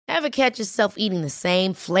Ever catch yourself eating the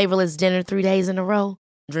same flavorless dinner 3 days in a row?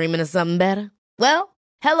 Dreaming of something better? Well,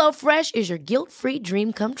 HelloFresh is your guilt-free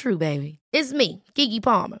dream come true, baby. It's me, Keke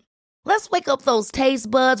Palmer. Let's wake up those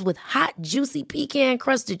taste buds with hot, juicy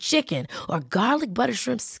pecan-crusted chicken or garlic butter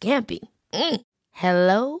shrimp scampi.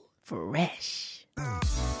 Hello Fresh.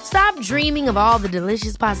 Stop dreaming of all the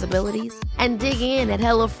delicious possibilities and dig in at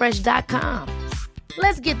HelloFresh.com.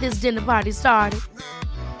 Let's get this dinner party started.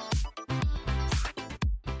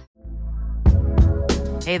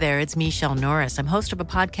 Hey there, it's Michelle Norris. I'm host of a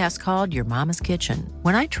podcast called Your Mama's Kitchen.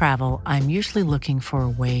 When I travel, I'm usually looking for a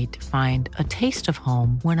way to find a taste of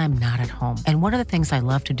home when I'm not at home. And one of the things I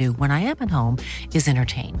love to do when I am at home is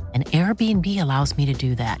entertain. And Airbnb allows me to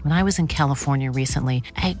do that. When I was in California recently,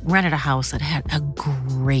 I rented a house that had a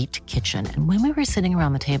great kitchen. And when we were sitting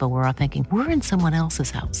around the table, we were all thinking, we're in someone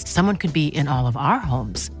else's house. Someone could be in all of our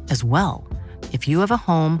homes as well. If you have a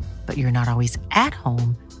home, but you're not always at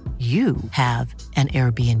home, you have an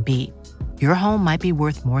Airbnb. Your home might be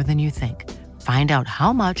worth more than you think. Find out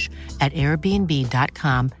how much at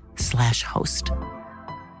airbnb.com/host.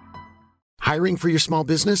 Hiring for your small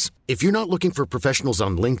business? If you're not looking for professionals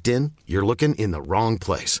on LinkedIn, you're looking in the wrong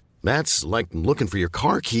place. That's like looking for your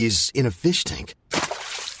car keys in a fish tank.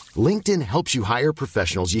 LinkedIn helps you hire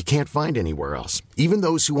professionals you can't find anywhere else, even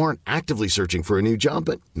those who aren't actively searching for a new job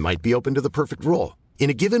but might be open to the perfect role. In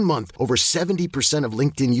a given month, over 70% of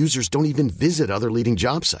LinkedIn users don't even visit other leading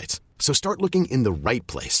job sites. So start looking in the right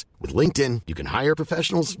place. With LinkedIn, you can hire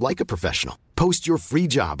professionals like a professional. Post your free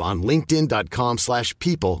job on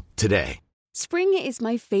linkedin.com/people today. Spring is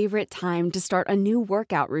my favorite time to start a new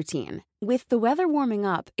workout routine. With the weather warming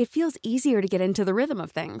up, it feels easier to get into the rhythm of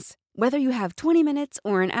things. Whether you have 20 minutes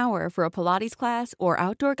or an hour for a Pilates class or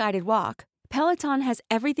outdoor guided walk, Peloton has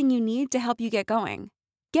everything you need to help you get going.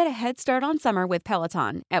 Get a head start on summer with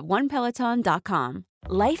Peloton at onepeloton.com.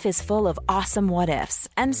 Life is full of awesome what-ifs,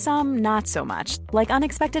 and some not so much, like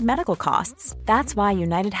unexpected medical costs. That's why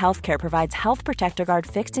United Healthcare provides Health Protector Guard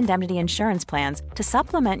fixed indemnity insurance plans to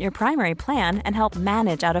supplement your primary plan and help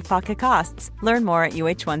manage out-of-pocket costs. Learn more at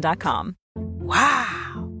uh1.com.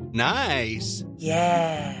 Wow. Nice.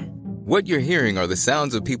 Yeah. What you're hearing are the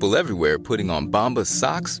sounds of people everywhere putting on Bombas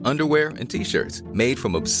socks, underwear, and T-shirts made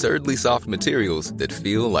from absurdly soft materials that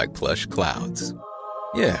feel like plush clouds.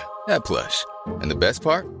 Yeah, that plush. And the best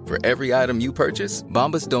part? For every item you purchase,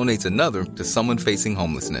 Bombas donates another to someone facing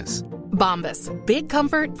homelessness. Bombas. Big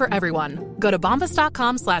comfort for everyone. Go to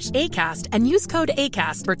bombas.com/ACAST and use code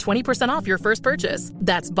ACAST for 20% off your first purchase.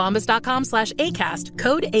 That's bombas.com/ACAST.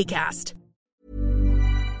 Code ACAST.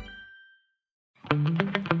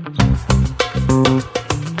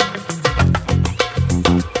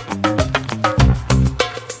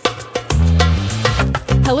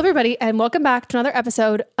 Hello, everybody, and welcome back to another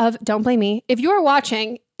episode of Don't Blame Me. If you are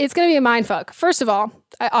watching, it's going to be a mindfuck. First of all,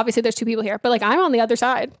 obviously there's two people here, but I'm on the other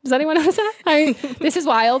side. Does anyone notice that? This is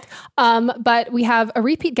wild. But we have a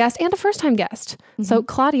repeat guest and a first-time guest. Mm-hmm. So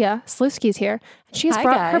Claudia Sulewski is here. She has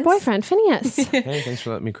brought her boyfriend, Finneas. Hey, thanks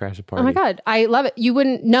for letting me crash a party. Oh my God, I love it. You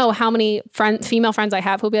wouldn't know how many female friends I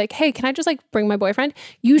have who'll be like, hey, can I just bring my boyfriend?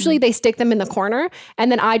 Usually they stick them in the corner, and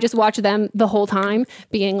then I just watch them the whole time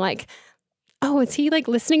being like, oh, is he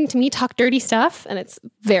listening to me talk dirty stuff? And it's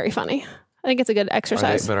very funny. I think it's a good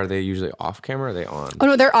exercise. Are they usually off camera or are they on? Oh,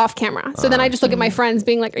 no, they're off camera. So then I just look at my friends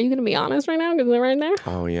being like, are you going to be honest right now? Because they're right there.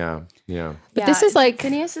 Oh, yeah. Yeah. But this is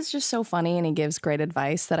Finneas is just so funny and he gives great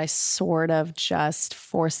advice that I sort of just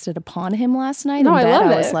forced it upon him last night. No, in bed. I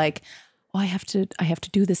love it. I was like, oh, I have to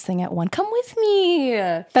do this thing at 1. Come with me.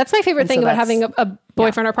 That's my favorite thing about having a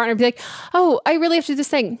boyfriend or partner. Be like, oh, I really have to do this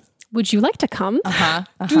thing. Would you like to come?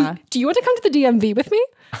 Do you want to come to the DMV with me?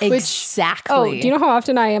 Exactly. Do you know how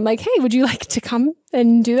often I am like, hey, would you like to come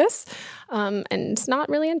and do this? And not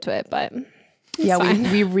really into it, but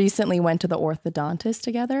we recently went to the orthodontist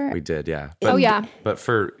together. We did, yeah. But, But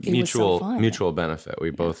for mutual benefit,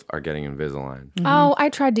 we both are getting Invisalign. Mm-hmm. Oh, I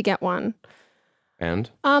tried to get one. And?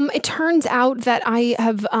 It turns out that I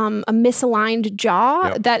have a misaligned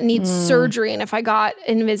jaw that needs surgery. And if I got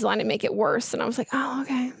Invisalign, it'd make it worse. And I was like, oh,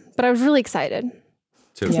 okay. But I was really excited.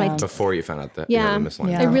 Before you found out that you had a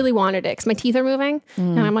misaligned jaw. I really wanted it because my teeth are moving.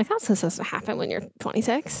 And I'm like, that's supposed to happen when you're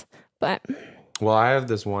 26. But... Well, I have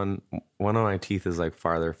this one of my teeth is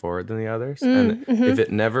farther forward than the others, and if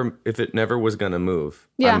it never was gonna move,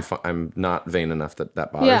 I'm not vain enough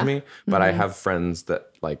that bothers me. But I have friends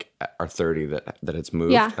that are 30 that it's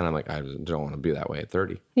moved, and I'm like, I don't want to be that way at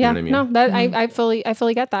 30. Yeah, you know what I mean? I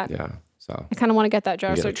fully get that. Yeah, so I kind of want to get that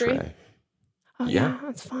jaw surgery. Oh yeah,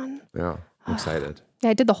 that's fun. Yeah, I'm excited. Yeah,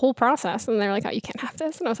 I did the whole process, and they're like, "Oh, you can't have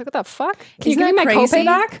this," and I was like, "What the fuck? Can you Isn't give me that my crazy? copay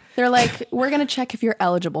back?" They're like, "We're gonna check if you're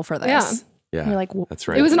eligible for this." Yeah. Yeah, you're like, that's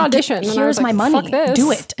right. It was an audition. And I Here's was like, my money. Fuck this.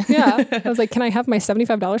 Do it. Yeah. I was like, can I have my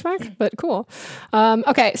 $75 back? But cool.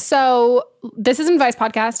 Okay. So this is an advice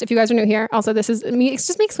podcast. If you guys are new here, also this is me. It's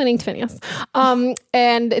just me explaining to Finneas.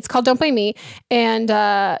 And it's called Don't Blame Me. And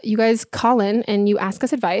you guys call in and you ask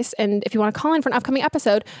us advice. And if you want to call in for an upcoming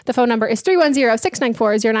episode, the phone number is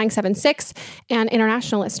 310-694-0976. And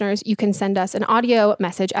international listeners, you can send us an audio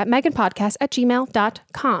message at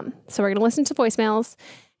meganpodcast@gmail.com. So we're going to listen to voicemails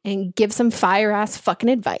and give some fire-ass fucking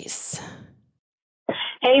advice.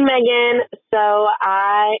 Hey, Megan. So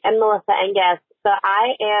I am Melissa and guest. So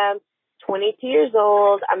I am 22 years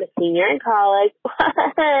old. I'm a senior in college.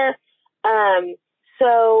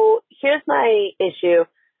 So here's my issue.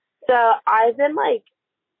 So I've been like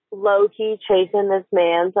low-key chasing this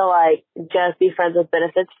man to like just be friends with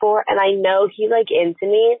benefits for, and I know he's like into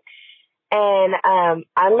me. And I'm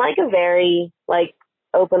like a very like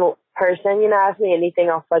open person, you know, ask me anything,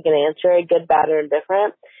 I'll fucking answer it, good, bad, or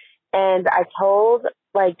indifferent. And I told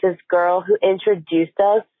like this girl who introduced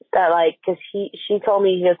us that like, cause she told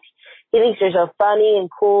me he thinks you're so funny and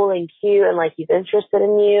cool and cute and like he's interested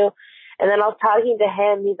in you. And then I was talking to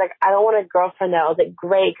him, he's like, I don't want a girlfriend now. I was like,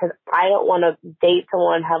 great, cause I don't want to date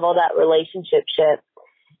someone and have all that relationship shit.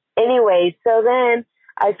 Anyway, so then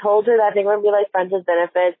I told her that I think we're gonna be like friends with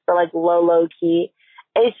benefits, but like low key.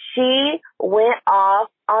 And she went off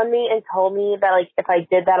on me and told me that, like, if I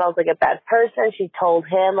did that, I was, like, a bad person. She told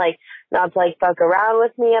him, like, not to, like, fuck around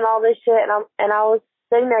with me and all this shit. And I was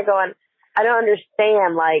sitting there going, I don't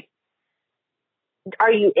understand. Like,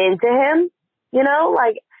 are you into him? You know?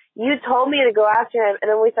 Like, you told me to go after him,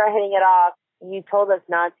 and then we started hitting it off. You told us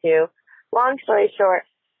not to. Long story short,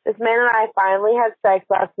 this man and I finally had sex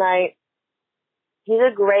last night. He's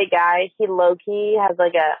a great guy. He low-key has,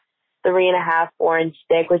 like, a 3.5, 4-inch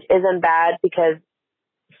dick, which isn't bad because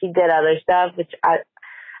he did other stuff, which I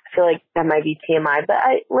feel like that might be TMI, but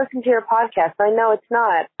I listened to your podcast, so I know it's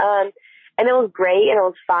not. And it was great, and it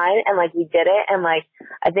was fine, and, like, we did it, and, like,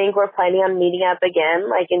 I think we're planning on meeting up again,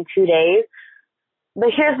 like, in 2 days.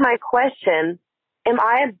 But here's my question. Am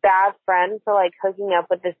I a bad friend for, like, hooking up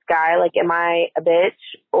with this guy? Like, am I a bitch,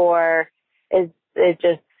 or is it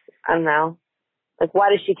just, I don't know, like, why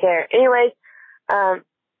does she care? Anyways,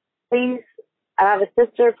 please, I have a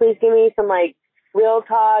sister. Please give me some, like, real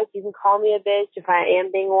talk. You can call me a bitch if I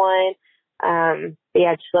am being one. But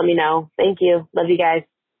yeah, just let me know. Thank you. Love you guys.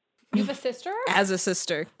 You have a sister? As a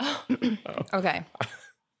sister. Okay.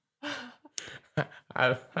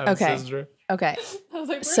 I have a sister. Okay. I was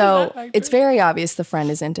like, so it's very obvious the friend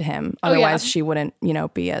is into him. Otherwise, she wouldn't,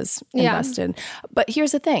 be as invested. But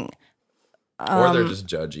here's the thing. Or they're just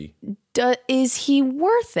judgy. Is he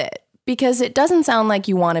worth it? Because it doesn't sound like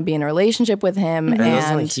you want to be in a relationship with him. And it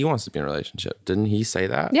doesn't and like he wants to be in a relationship. Didn't he say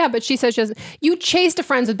that? Yeah, but she says you chased a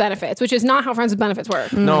friends with benefits, which is not how friends with benefits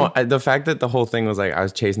work. No, the fact that the whole thing was like I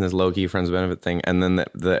was chasing this low-key friends with benefit thing, and then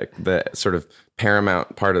the sort of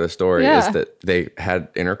paramount part of the story is that they had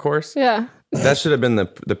intercourse. Yeah. That should have been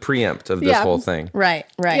the preempt of this whole thing. Right.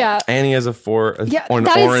 Yeah. And he has a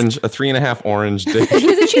 3.5 orange dick.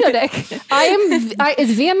 He's a Cheeto dick.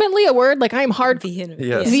 Is vehemently a word? Like I am hard.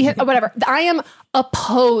 Yes. Whatever. I am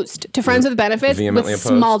opposed to friends with benefits with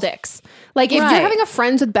small dicks. Like if you're having a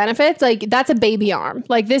friends with benefits, like that's a baby arm.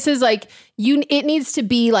 Like this is like it needs to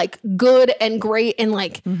be like good and great and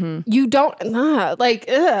like you don't like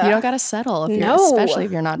you don't gotta settle especially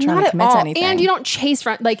if you're not trying to commit to anything. And you don't chase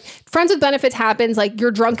friends. Like friends with benefits happens. Like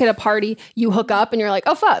you're drunk at a party, you hook up, and you're like,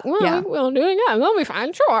 oh fuck, well, we'll do it again. We'll be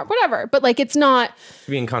fine, sure, whatever. But like it's not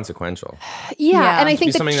being consequential. Yeah, and I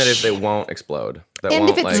think something that if it won't explode.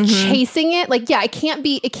 And if it's chasing it, like it can't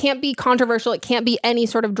be controversial. It can't be any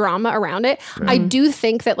sort of drama around it. I do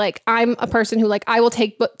think that like I'm a person who like I will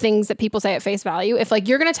take things that people say at face value. If like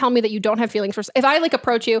you're gonna tell me that you don't have feelings for, if I like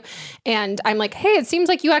approach you and I'm like, hey, it seems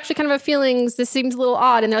like you actually kind of have feelings. This seems a little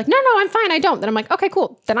odd, and they're like, no, I'm fine. I don't. Then I'm like, okay,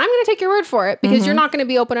 cool. Then I'm gonna take your word for it because you're not gonna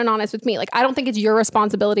be open and honest with me. Like I don't think it's your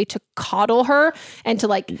responsibility to coddle her and to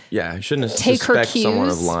like you shouldn't take her suspect cues. Someone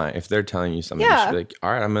of lying if they're telling you something. You should be like,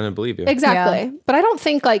 all right, I'm gonna believe you. Exactly, but I don't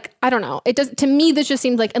think like I don't know. It does to me. This just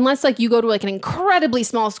seems like unless like you go to like an incredibly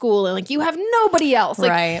small school and like you have nobody else.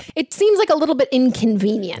 Like, it seems like a little bit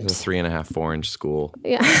inconvenient. It's a 3.5, 4-inch school.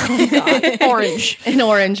 Yeah, oh God. Orange, an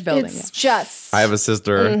orange building. It's just. I have a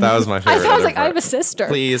sister. That was my favorite. I was like, I have a sister.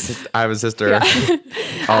 Please, I have a sister. Yeah.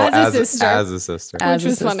 As a sister, which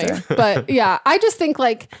is funny. But yeah, I just think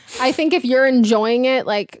like I think if you're enjoying it,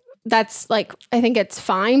 like. that's like, I think it's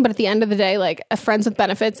fine. But at the end of the day, like a friends with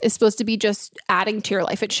benefits is supposed to be just adding to your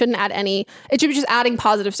life. It shouldn't add it should be just adding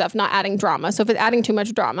positive stuff, not adding drama. So if it's adding too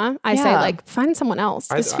much drama, I say like find someone else.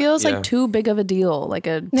 This feels like too big of a deal, like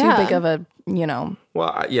too big of a,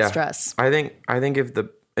 stress. I think if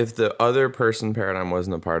the other person paradigm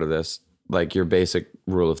wasn't a part of this, like your basic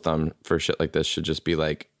rule of thumb for shit like this should just be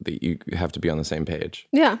like that you have to be on the same page.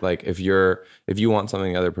 Yeah. Like if you want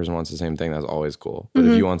something, the other person wants the same thing, that's always cool. But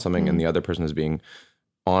if you want something and the other person is being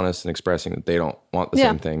honest and expressing that they don't want the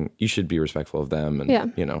same thing, you should be respectful of them.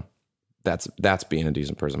 And that's being a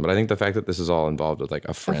decent person. But I think the fact that this is all involved with like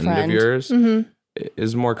a friend. Of yours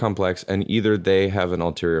is more complex, and either they have an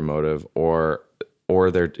ulterior motive or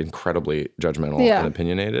they're incredibly judgmental and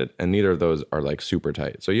opinionated, and neither of those are like super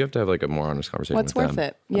tight. So you have to have like a more honest conversation What's with worth them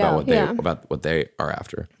it? Yeah. about what they are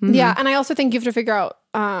after. Yeah. And I also think you have to figure out,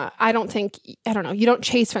 I don't know, you don't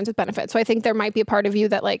chase friends with benefits. So I think there might be a part of you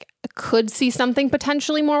that like could see something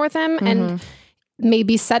potentially more with him and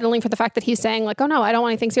maybe settling for the fact that he's saying like, oh no, I don't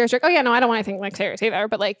want anything serious. Like, oh yeah, no, I don't want anything like serious either.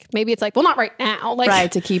 But like, maybe it's like, well, not right now. Like,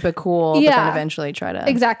 right, to keep it cool, but then eventually try to.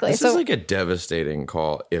 Exactly. This is like a devastating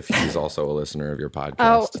call if he's also a listener of your podcast.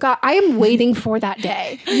 Oh God, I am waiting for that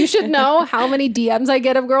day. You should know how many DMs I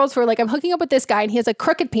get of girls who are like, I'm hooking up with this guy and he has a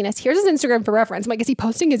crooked penis. Here's his Instagram for reference. I'm like, is he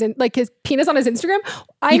posting his penis on his Instagram?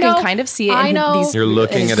 You can kind of see it. I know. You're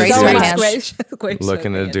looking at a dude.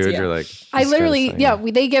 Looking at a dude, you're like, I literally,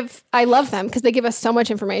 I love them because they give us so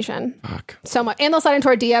much information. Fuck. So much. And they'll slide into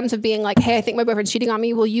our DMs of being like, hey, I think my boyfriend's cheating on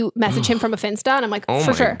me. Will you message him from a Finsta? And I'm like,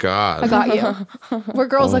 for sure. God. I got you. We're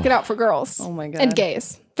girls looking out for girls. Oh my God. And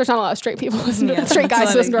gays. There's not a lot of straight people straight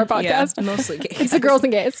guys listen to our podcast. Yeah, mostly gays. It's the girls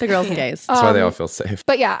and gays. The girls and gays. That's why they all feel safe.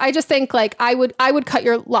 But yeah, I just think like I would cut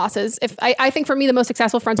your losses. If I think for me the most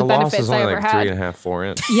successful friends with benefits I ever had. 3.5, 4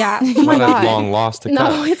 inch. Yeah. It's not a long loss to cut.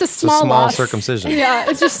 No, it's a small loss. Circumcision. Yeah,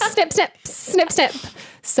 it's just snip, snip, snip, snip.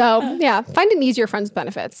 So yeah, find an easier friends with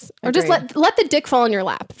benefits, or just let the dick fall in your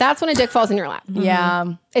lap. That's when a dick falls in your lap.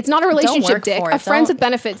 Yeah, it's not a relationship dick. A friends with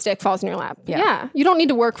benefits dick falls in your lap. Yeah, you don't need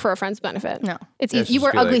to work for a friends benefit. No, it's easy. You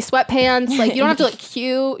wear ugly sweatpants. Like you don't have to look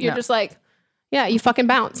cute. You're just like. Yeah, you fucking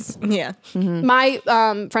bounce. Yeah. My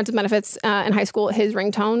friends with benefits in high school, his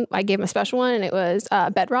ringtone, I gave him a special one, and it was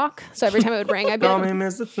Bedrock. So every time it would ring, I'd be like,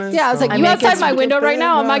 yeah, I was like, you outside my window right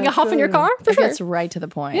now? Am I gonna huff in your car? For sure. It's right to the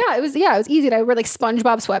point. Yeah, it was easy. And I wear like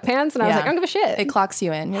SpongeBob sweatpants, and I was like, I don't give a shit. It clocks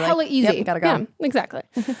you in. You're hella like, easy. Yep, gotta go. Yeah, exactly.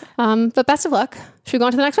 But best of luck. Should we go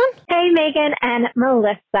on to the next one? Hey, Megan and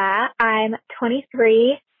Melissa. I'm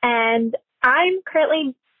 23, and I'm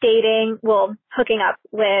currently hooking up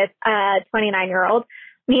with a 29-year-old.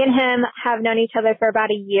 Me and him have known each other for about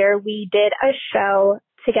a year. We did a show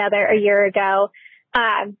together a year ago.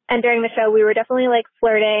 And during the show, we were definitely like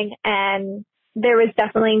flirting, and there was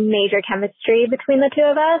definitely major chemistry between the two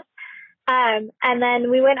of us. And then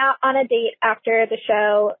we went out on a date after the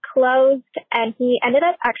show closed, and he ended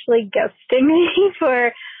up actually ghosting me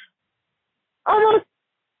for almost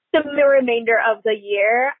the remainder of the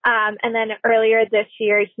year. And then earlier this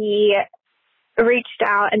year, he reached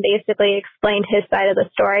out and basically explained his side of the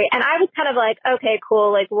story. And I was kind of like, okay,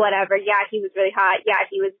 cool, like whatever. Yeah, he was really hot. Yeah,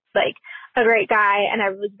 he was like a great guy, and I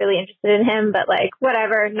was really interested in him, but like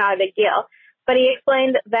whatever, not a big deal. But he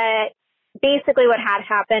explained that basically what had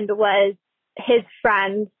happened was his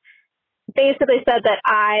friends basically said that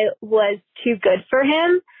I was too good for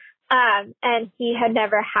him. And he had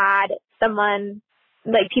never had someone,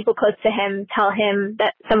 like people close to him, tell him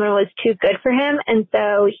that someone was too good for him. And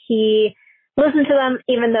so he listened to them,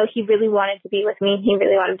 even though he really wanted to be with me. He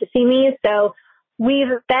really wanted to see me. So we've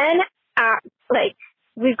been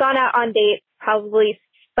we've gone out on dates probably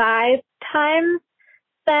 5 times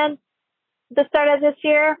since the start of this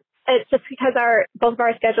year. It's just because both of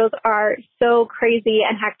our schedules are so crazy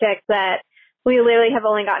and hectic that we literally have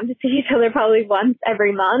only gotten to see each other probably once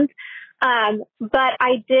every month. But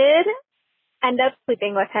I did end up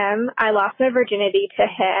sleeping with him. I lost my virginity to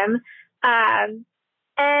him.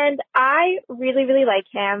 And I really, really like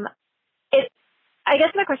him. I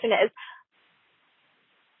guess my question is,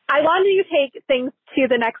 I want to take things to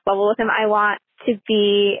the next level with him. I want to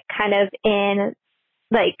be kind of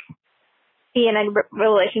be in a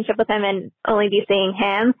relationship with him and only be seeing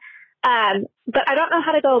him. But I don't know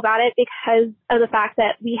how to go about it because of the fact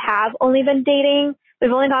that we have only been dating.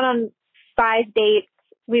 We've only gone on 5 dates.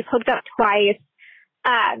 We've hooked up twice.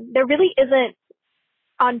 There really isn't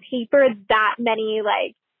on paper that many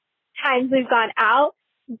times we've gone out,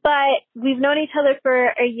 but we've known each other for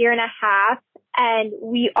a year and a half, and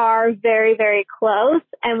we are very, very close,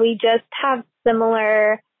 and we just have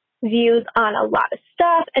similar views on a lot of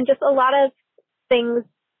stuff and just a lot of things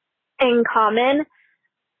in common.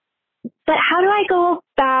 But how do I go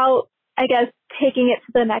about, I guess, taking it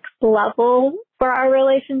to the next level for our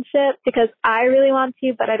relationship? Because I really want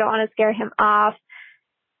to, but I don't want to scare him off.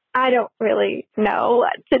 I don't really know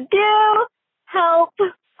what to do. Help,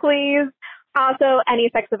 please. Also, any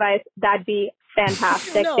sex advice, that'd be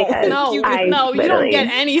fantastic. Because you don't get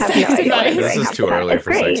any sex advice. This is too early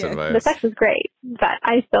for sex advice. The sex is great, but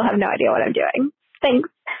I still have no idea what I'm doing. Thanks.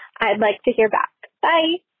 I'd like to hear back.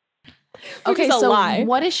 Bye. Okay, so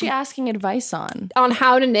what is she asking advice on? On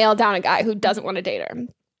how to nail down a guy who doesn't want to date her.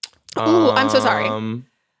 Ooh, I'm so sorry.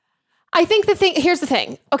 I think here's the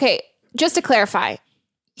thing. Okay, just to clarify,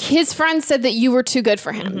 his friend said that you were too good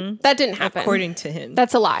for him. Mm-hmm. That didn't happen. According to him.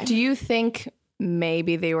 That's a lie. Do you think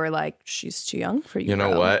maybe they were like, she's too young for you? You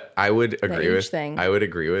know what? I would agree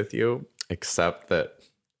with you, except that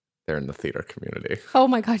they're in the theater community. Oh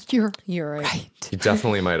my God, you're right. You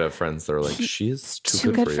definitely might have friends that are like, she is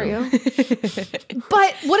too good for you.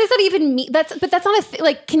 But what does that even mean? But that's not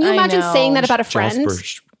like, can you imagine saying that about a friend?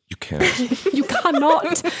 Jasper, you can't. You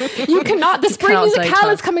cannot. You cannot. The spring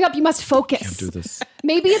musicale is coming up. You must focus. Can't do this.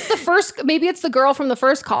 Maybe it's the girl from the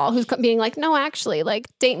first call who's being like, no, actually, like,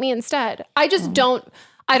 date me instead. I just don't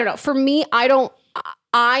know. For me, I don't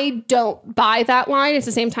buy that line. It's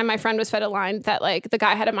the same time my friend was fed a line that like the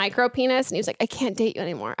guy had a micro penis and he was like, I can't date you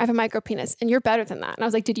anymore. I have a micro penis and you're better than that. And I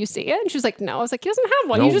was like, did you see it? And she was like, no. I was like, he doesn't have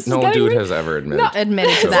one. No dude has ever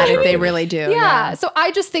admitted to that if they really do. Yeah. So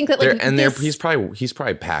I just think that like he's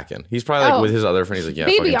probably packing. He's probably like with his other friend. He's like, yeah,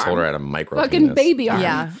 I fucking told her I had a micro penis. Fucking baby arm.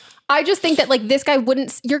 Yeah. I just think that like this guy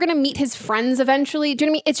you're going to meet his friends eventually. Do you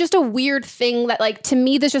know what I mean? It's just a weird thing that like, to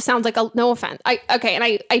me, this just sounds like no offense. I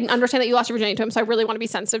understand that you lost your virginity to him. So I really want to be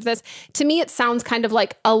sensitive to this. To me, it sounds kind of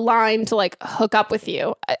like a line to like hook up with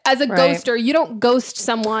you. As a ghoster, you don't ghost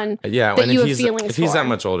someone that you have feelings for. If he's that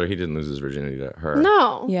much older, he didn't lose his virginity to her.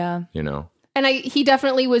 No. Yeah. You know? And he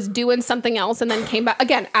definitely was doing something else and then came back.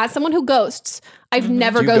 Again, as someone who ghosts, I've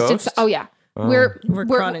never ghosted. Ghost? Oh yeah. We're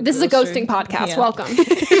this is a ghosting podcast. Yeah. Welcome.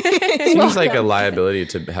 Seems like a liability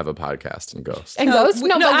to have a podcast and ghost. And ghost?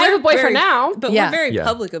 No, but I have a boyfriend now. But we're very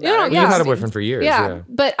public about it. You've had a boyfriend for years. Yeah.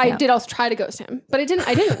 But I did also try to ghost him. But I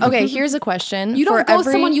didn't. Okay, here's a question. You don't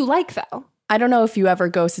ghost someone you like though. I don't know if you ever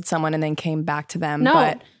ghosted someone and then came back to them. No.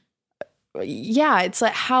 But yeah, it's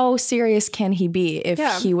like, how serious can he be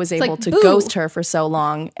if he was able to boo. ghost her for so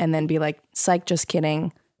long and then be like, psych, just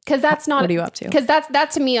kidding. Because that's not. What are you up to? Because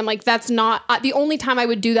that to me, I'm like, that's not. The only time I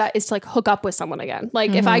would do that is to like hook up with someone again.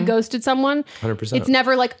 Like if I ghosted someone, 100%. It's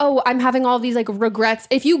never like, oh, I'm having all these like regrets.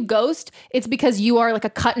 If you ghost, it's because you are like a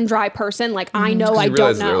cut and dry person. Like I know I don't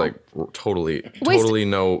know. They're like totally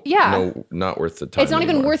not worth the time. It's not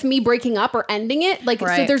even worth me breaking up or ending it. Like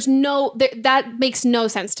so, there's that makes no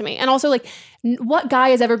sense to me. And also like, what guy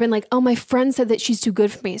has ever been like, oh, my friend said that she's too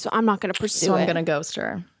good for me, so I'm not going to pursue it. So I'm going to ghost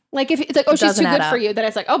her. Like if it's like, oh, she's too good for you, then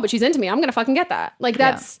it's like, oh, but she's into me. I'm going to fucking get that. Like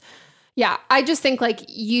that's, I just think like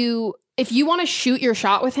if you want to shoot your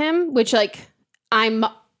shot with him, which like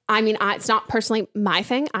it's not personally my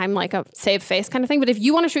thing. I'm like a save face kind of thing. But if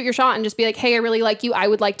you want to shoot your shot and just be like, hey, I really like you. I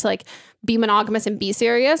would like to like be monogamous and be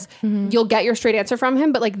serious. You'll get your straight answer from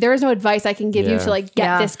him. But like, there is no advice I can give you to like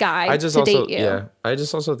get this guy to date you. Yeah. I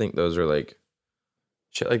just also think those are like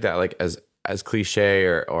shit like that. Like as cliche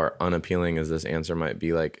or unappealing as this answer might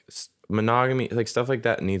be, like monogamy, like stuff like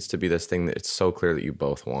that needs to be this thing that it's so clear that you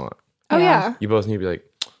both want. Oh yeah. You both need to be like,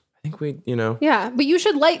 I think we, Yeah, but you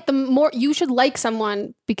should you should like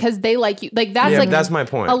someone because they like you. Like that's that's my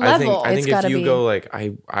point. A level. I think if you go like,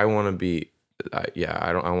 I want to be,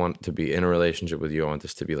 I want to be in a relationship with you. I want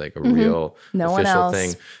this to be like a real official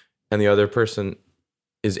thing. And the other person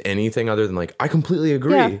is anything other than like, I completely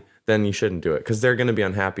agree. Then you shouldn't do it because they're going to be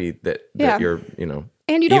unhappy that you're,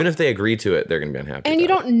 and even if they agree to it, they're going to be unhappy. And you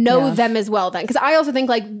don't know them as well then. Because I also think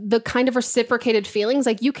like the kind of reciprocated feelings,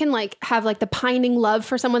 like you can like have like the pining love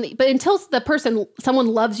for someone, but until someone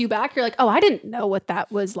loves you back, you're like, oh, I didn't know what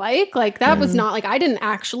that was like. Like that was not like, I didn't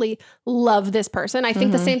actually love this person. I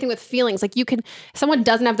think the same thing with feelings. Like if someone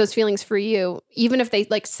doesn't have those feelings for you, even if they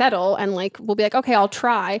like settle and like, will be like, okay, I'll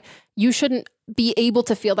try. You shouldn't be able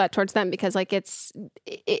to feel that towards them because like unless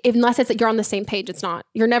it's that you're on the same page, it's not.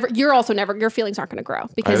 You're also never, your feelings aren't going to grow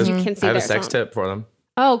because you can see. I have a sex tip for them.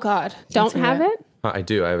 Oh God, don't have it? I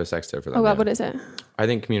do. I have a sex tip for them. Oh God, what is it? I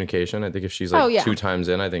think communication. I think if she's like 2 times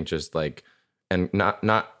in, I think just like, and not,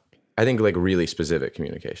 I think like really specific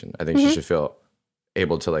communication. I think she should feel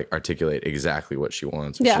able to like articulate exactly what she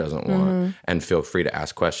wants, what she doesn't want, and feel free to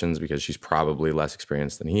ask questions because she's probably less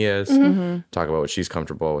experienced than he is. Talk about what she's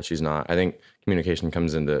comfortable, what she's not. I think communication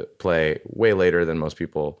comes into play way later than most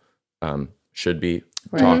people should be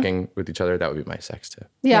talking with each other. That would be my sex tip.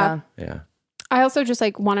 Yeah. I also just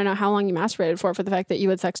like want to know how long you masturbated for the fact that you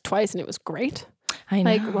had sex twice and it was great. I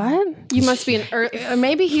know. Like, what? You must be an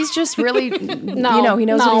maybe he's just really, he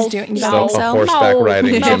knows what he's doing. Still a horseback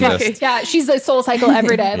riding gymnast. Yeah, she's like Soul Cycle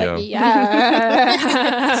every day. Like,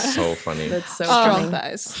 yeah. So funny. That's so strong funny.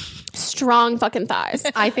 thighs. Strong fucking thighs.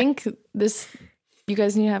 I think you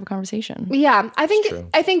guys need to have a conversation. Yeah, I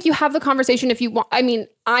think you have the conversation if you want. I mean,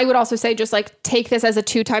 I would also say just like take this as a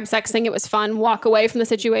 2-time sex thing. It was fun. Walk away from the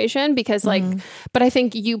situation because like, but I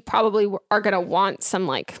think you probably are going to want some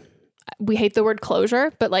like, we hate the word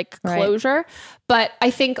closure, but like closure. Right. But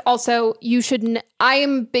I think also you should, I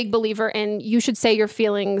am a big believer in you should say your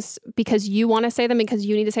feelings because you want to say them, because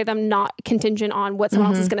you need to say them, not contingent on what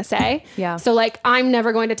someone else is going to say. Yeah. So like, I'm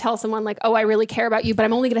never going to tell someone like, oh, I really care about you, but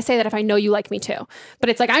I'm only going to say that if I know you like me too. But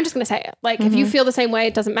it's like, I'm just going to say it. Like, if you feel the same way,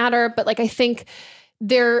 it doesn't matter. But like, I think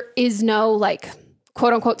there is no like,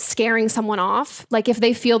 quote unquote, scaring someone off. Like if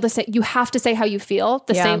they feel the same, you have to say how you feel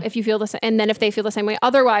the same, if you feel the same. And then if they feel the same way,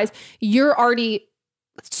 otherwise you're already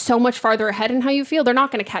so much farther ahead in how you feel. They're not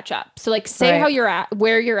going to catch up. So like say how you're at,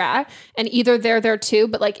 where you're at, and either they're there too.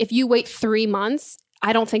 But like if you wait 3 months,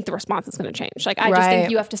 I don't think the response is going to change. Like I just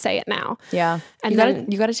think you have to say it now. Yeah. And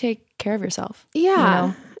you got to take care of yourself. Yeah. You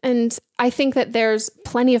know? And I think that there's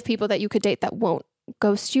plenty of people that you could date that won't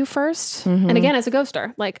ghost you first. And again, as a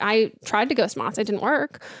ghoster, like I tried to ghost Moss, it didn't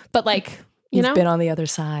work, but like you've been on the other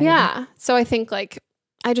side. Yeah. So I think like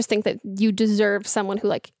I just think that you deserve someone who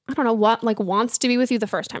like, I don't know what, like wants to be with you the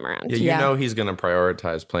first time around. Yeah, you know he's going to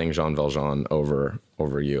prioritize playing Jean Valjean over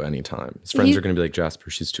you anytime. His friends are going to be like, Jasper,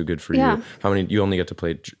 she's too good for you. You only get to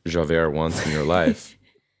play Javert once in your life.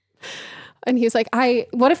 And he's like,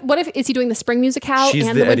 what if is he doing the spring musicale She's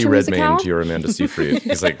and the the Eddie winter Redmayne musicale? to your Amanda Seyfried.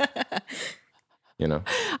 He's like, you know.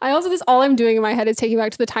 I also all I'm doing in my head is taking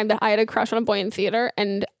back to the time that I had a crush on a boy in theater.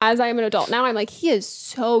 And as I am an adult now, I'm like, he is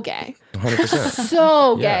so gay. 100%.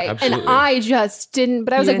 So gay. Absolutely. And I just didn't,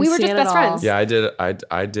 but I was like, we were just best friends. Yeah,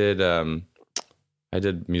 I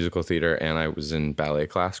did musical theater and I was in ballet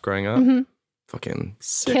class growing up. Fucking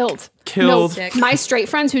sick. Killed. No, my straight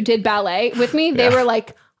friends who did ballet with me, they were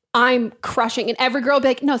like, I'm crushing. And every girl would be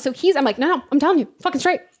like, no, so I'm like, no, I'm telling you, fucking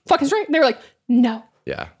straight. And they were like, no.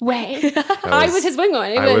 Yeah. Way. I was his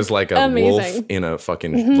wingwoman. I was like a wolf in a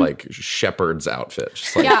fucking like shepherd's outfit.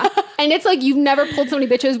 Just like, yeah. And it's like you've never pulled so many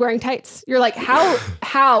bitches wearing tights. You're like, how?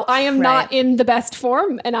 I am not in the best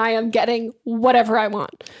form and I am getting whatever I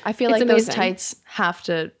want. I feel like those tights have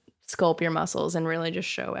to sculpt your muscles and really just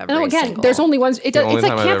show every single. There's only one. It's like camp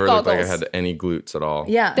I've ever goggles. looked like I had any glutes at all.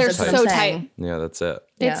 Yeah. They're so tight. Yeah, that's it.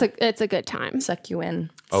 It's a good time. Suck you in.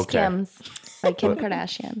 Okay. Skims. Like Kim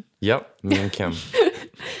Kardashian. Yep. Me and Kim.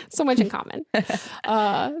 So much in common. Best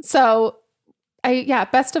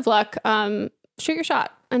of luck. Shoot your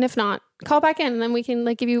shot. And if not, call back in and then we can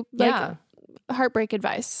like give you like heartbreak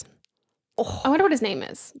advice. I wonder what his name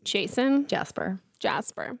is. Jason? Jasper.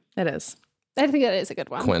 It is. I think that is a good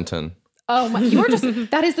one. Quentin. Oh my, you were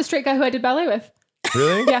that is the straight guy who I did ballet with.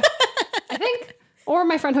 Really? Yeah. I think. Or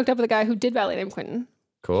my friend hooked up with a guy who did ballet named Quentin.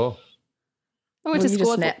 Cool. I went to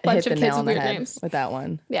school with a bunch of kids with weird names. With that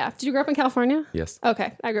one. Yeah. Did you grow up in California? Yes.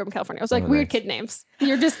 Okay. I grew up in California. I was like, weird kid names.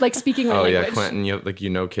 You're just like speaking my language. Oh yeah, Quentin. You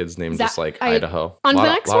know kids named just like Idaho. On a the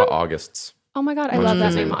lot next of one? Augusts. Oh my God. I love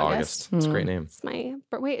that name, August. It's a great name. It's my,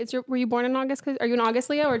 but wait, were you born in August? Are you an August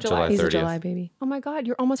Leo or July? He's a July baby. Oh my God.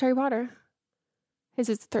 You're almost Harry Potter. His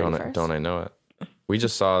is the 31st. Don't I know it? We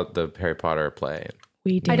just saw the Harry Potter play.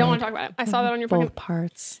 We did. I don't want to talk about it. I saw that on your both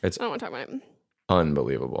parts. I don't want to talk about it.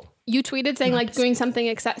 Unbelievable. You tweeted saying like doing something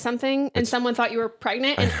except something, and someone thought you were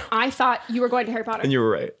pregnant, and I thought you were going to Harry Potter. And you were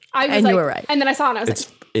right. You were right. And then I saw it, and I was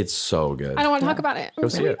like, it's so good. I don't want to talk about it. Go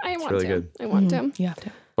see it. I want really to. Good. I want to. You have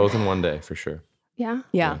to. Both in one day for sure. Yeah.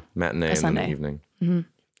 Matinee and then the evening.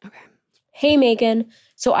 Okay. Hey, Megan.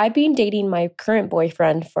 So I've been dating my current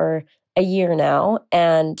boyfriend for a year now,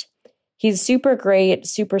 and he's super great,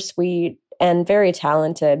 super sweet, and very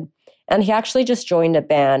talented. And he actually just joined a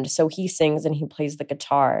band, so he sings and he plays the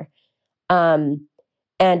guitar. And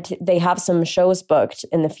they have some shows booked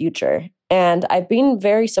in the future. And I've been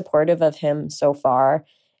very supportive of him so far,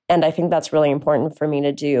 and I think that's really important for me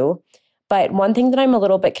to do. But one thing that I'm a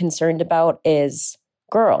little bit concerned about is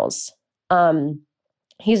girls.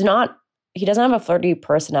 He doesn't have a flirty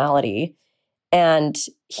personality, and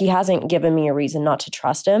he hasn't given me a reason not to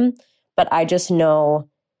trust him. But I just know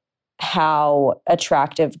how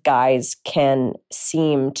attractive guys can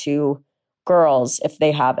seem to girls if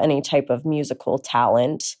they have any type of musical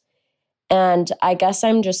talent. And I guess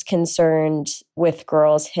I'm just concerned with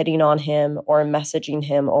girls hitting on him or messaging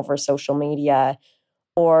him over social media,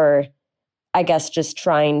 or I guess just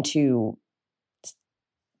trying to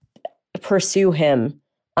pursue him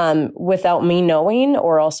without me knowing,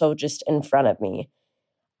 or also just in front of me.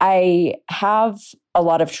 I have a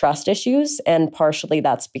lot of trust issues, and partially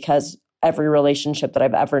that's because every relationship that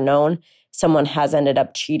I've ever known, someone has ended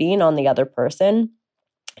up cheating on the other person.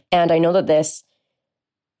 And I know that this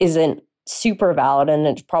isn't super valid, and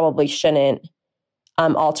it probably shouldn't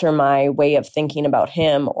alter my way of thinking about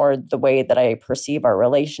him or the way that I perceive our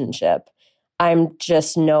relationship. I'm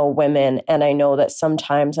just know women, and I know that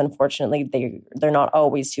sometimes, unfortunately, they're not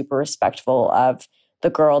always super respectful of the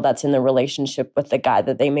girl that's in the relationship with the guy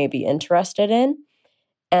that they may be interested in.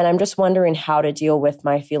 And I'm just wondering how to deal with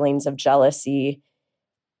my feelings of jealousy,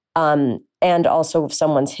 and also if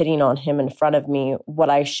someone's hitting on him in front of me, what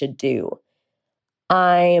I should do.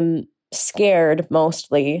 I'm scared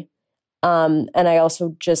mostly, and I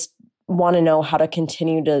also just want to know how to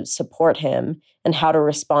continue to support him and how to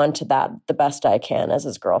respond to that the best I can as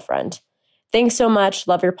his girlfriend. Thanks so much.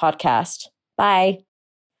 Love your podcast. Bye.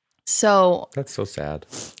 So that's so sad.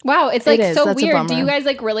 Wow, it's like so That's weird. Do you guys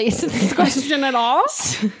like relate to this question at all?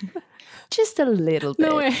 Just a little bit.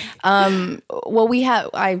 No way. Well, we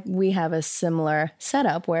have a similar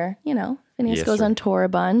setup where, you know, Finneas goes on tour a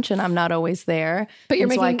bunch and I'm not always there. But you're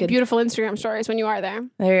making beautiful Instagram stories when you are there.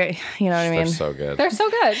 You know what I mean? They're so good. They're so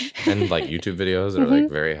good. And like YouTube videos are like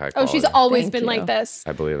very high quality. Oh, she's always been like this.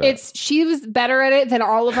 I believe it. She was better at it than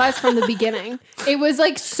all of us from the beginning. It was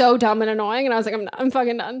like so dumb and annoying, and I was like, I'm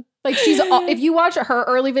fucking done. Like if you watch her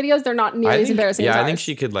early videos, they're not nearly as embarrassing as ours. I think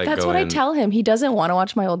she could like That's go what in. I tell him. He doesn't want to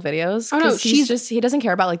watch my old videos. Oh no, he doesn't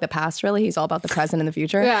care about like the past really. He's all about the present and the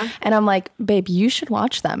future. Yeah. And I'm like, babe, you should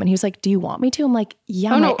watch them. And he was like, do you want me to? I'm like,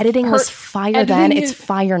 yeah, my editing was fire then. It's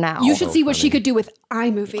fire now. You should see what she could do with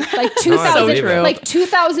iMovie. Like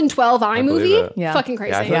 2012 iMovie. Yeah. Fucking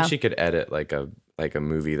crazy. Yeah, I feel like she could edit like a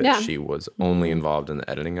movie that she was only involved in the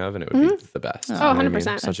editing of, and it would be the best. Oh,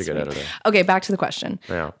 100%. Such a good editor. Okay, back to the question.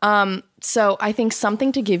 Yeah. So I think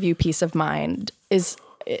something to give you peace of mind is,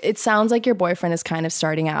 it sounds like your boyfriend is kind of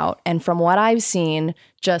starting out. And from what I've seen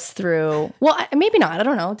just through, well, maybe not, I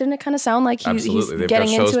don't know. Didn't it kind of sound like he's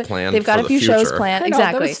getting into it? They've got a few shows planned.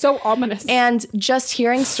 Exactly. That was so ominous. And just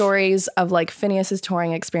hearing stories of like Finneas's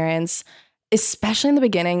touring experience, especially in the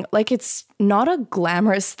beginning, like it's not a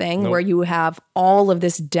glamorous thing where you have all of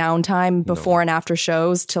this downtime before and after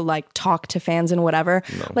shows to like talk to fans and whatever.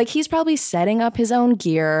 Like he's probably setting up his own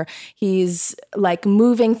gear. He's like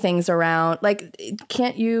moving things around. Like,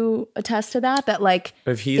 can't you attest to that? That like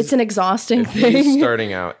it's an exhausting thing. He's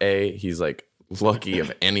starting out, he's like lucky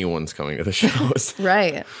if anyone's coming to the shows.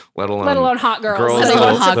 Right. Let alone hot girls. Let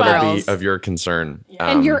alone hot girls. Be of your concern.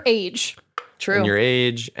 And your age. True. And your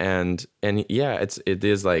age, and yeah, it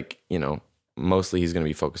is like, you know, mostly he's going to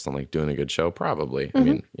be focused on like doing a good show, probably. I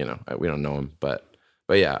mean, you know, we don't know him, but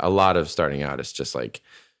yeah, a lot of starting out is just like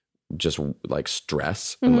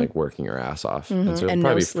stress and like working your ass off, and so he'll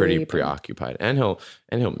probably be pretty preoccupied, and he'll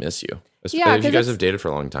miss you. If you guys have dated for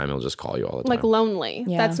a long time, he'll just call you all the time. Like lonely.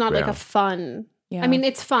 Yeah. That's not like a fun. Yeah. I mean,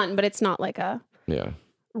 it's fun, but it's not like a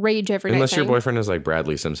rage every night unless thing. your boyfriend is like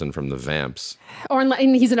Bradley Simpson from the Vamps, or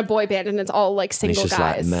and he's in a boy band and it's all like single and he's just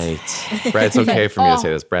guys. Like, mate, Brad, it's okay for me to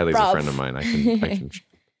say this. Bradley's a friend of mine. I can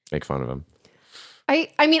make fun of him. I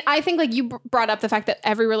mean, I think like you brought up the fact that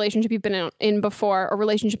every relationship you've been in before, or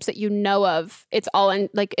relationships that you know of, it's all in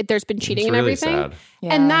like there's been cheating and really everything, sad.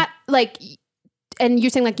 And that like. And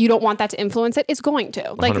you're saying like you don't want that to influence it. It's going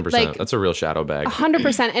to. Like 100%. That's a real shadow bag.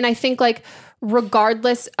 100%. And I think like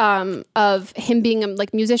regardless of him being a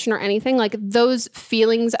like musician or anything, like those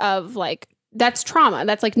feelings of like that's trauma.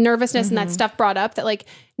 That's like nervousness and that stuff brought up that like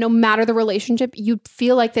no matter the relationship, you'd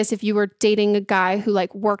feel like this if you were dating a guy who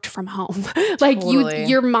like worked from home. Like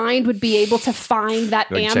your mind would be able to find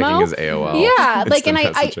that like ammo. Checking his AOL. Yeah. Like, and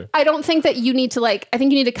I don't think that you need to like, I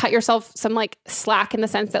think you need to cut yourself some like slack in the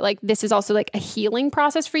sense that like this is also like a healing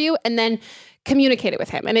process for you, and then communicate it with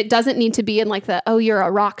him. And it doesn't need to be in like the, oh, you're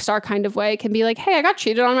a rock star kind of way. It can be like, hey, I got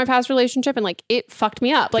cheated on in my past relationship and like it fucked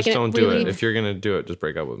me up. Like, just don't do it. If you're going to do it, just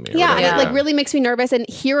break up with me. Yeah. And it like really makes me nervous. And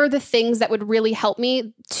here are the things that would really help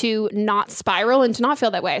me to not spiral and to not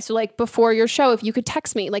feel that way. So like before your show, if you could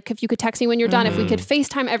text me, like if you could text me when you're done, if we could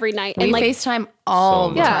FaceTime every night. We and like FaceTime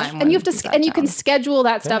all the time. And you have to, and you can schedule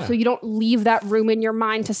that stuff so you don't leave that room in your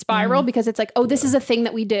mind to spiral because it's like, oh, this is a thing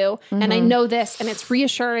that we do. And I know this and it's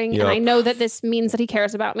reassuring. And I know that this means that he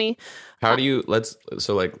cares about me. How do you,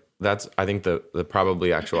 so like, that's, I think the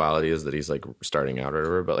probably actuality is that he's like starting out or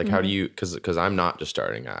whatever, but like, how do you, cause I'm not just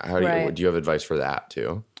starting out. How do you have advice for that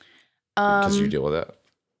too? Because you deal with it.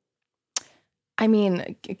 I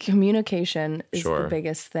mean, communication is the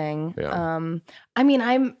biggest thing. Yeah. I mean,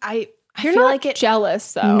 You're not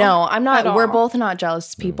jealous, though. No, I'm not. We're both not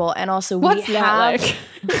jealous people. And also What's we have... like?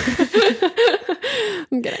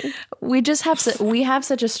 I'm kidding. We just have we have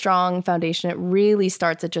such a strong foundation. It really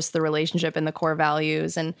starts at just the relationship and the core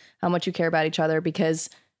values and how much you care about each other. Because,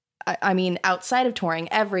 I mean, outside of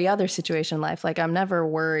touring, every other situation in life, like I'm never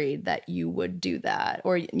worried that you would do that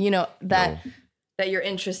or, you know, that you're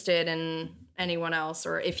interested in anyone else,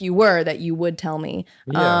 or if you were, that you would tell me.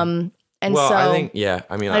 Yeah. And well, so I think,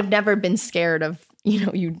 I mean, I've never been scared of,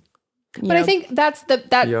 But I think that's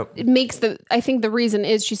it makes I think the reason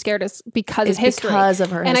is she's scared is because of history. Because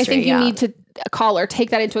of her history, and I think you need to call her,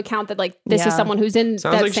 take that into account that like this is someone who's in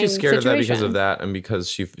Sounds that like same she's scared situation. of that because of that, and because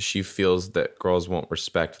she feels that girls won't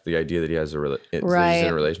respect the idea that he has that he's in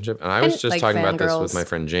a relationship. And I was just talking about this with my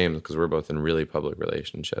friend James because we're both in really public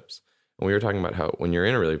relationships, and we were talking about how when you're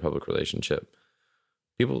in a really public relationship,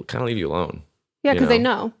 people kind of leave you alone. Yeah, because they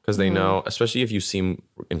know. Because they know, especially if you seem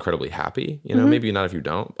incredibly happy. You know, maybe not if you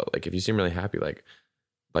don't, but like if you seem really happy, like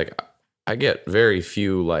I get very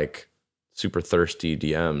few like super thirsty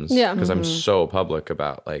DMs because I'm so public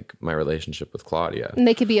about like my relationship with Claudia. And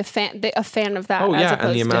they could be a fan of that. Oh yeah,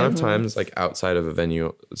 and the amount of times like outside of a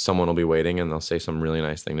venue, someone will be waiting and they'll say some really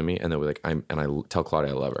nice thing to me, and they'll be like, I tell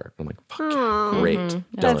Claudia I love her. I'm like, fuck yeah, great, done.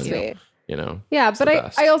 That's sweet. You know. Yeah, but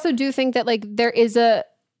I also do think that like there is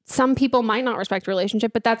some people might not respect a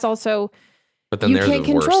relationship, but that's also, but then you they're can't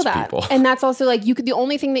the control worst that. People. And that's also like, the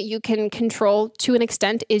only thing that you can control to an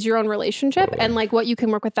extent is your own relationship and like what you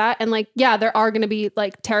can work with that. And like, yeah, there are going to be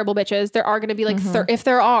like terrible bitches. There are going to be like, if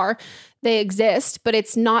there are, they exist, but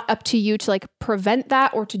it's not up to you to like prevent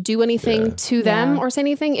that or to do anything to them or say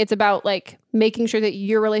anything. It's about like making sure that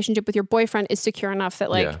your relationship with your boyfriend is secure enough that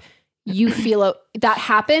like, you feel that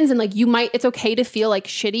happens, and like it's okay to feel like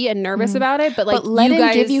shitty and nervous about it, but like let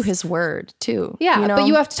him give you his word too. Yeah, but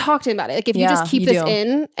you have to talk to him about it. Like if you just keep this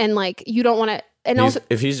in and like you don't want to. And also,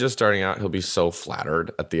 if he's just starting out, he'll be so flattered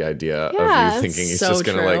at the idea of you thinking he's just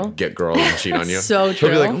gonna like get girls and cheat on you. So true.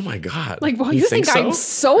 He'll be like, "Oh my god, like, well, you think I'm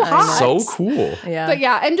so hot, so cool." Yeah, but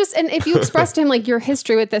yeah, and if you express to him like your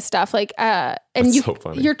history with this stuff, like and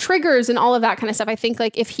your triggers and all of that kind of stuff, I think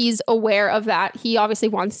like if he's aware of that, he obviously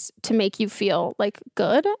wants to make you feel like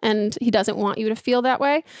good, and he doesn't want you to feel that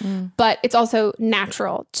way. But it's also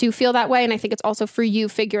natural to feel that way, and I think it's also for you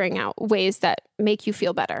figuring out ways that make you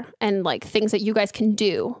feel better and like things that you guys can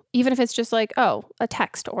do, even if it's just like, a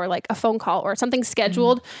text or like a phone call or something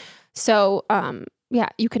scheduled. So,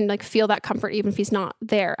 you can like feel that comfort even if he's not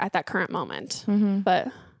there at that current moment. But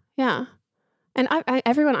yeah. And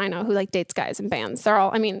everyone I know who like dates guys in bands, they're all,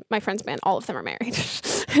 I mean, my friend's band, all of them are married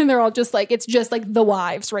and they're all just like, it's just like the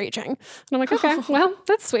wives raging. And I'm like, okay, well,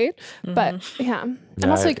 that's sweet. But yeah. And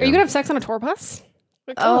also like, are you gonna have sex on a tour bus?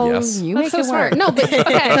 Yes. You make it work. work. No, but okay.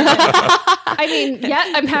 I mean,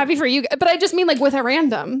 I'm happy for you, but I just mean like with a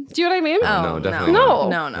random. Do you know what I mean? No, definitely no.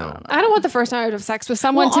 No. I don't want the first time I have sex with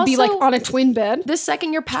someone to be like on a twin bed. The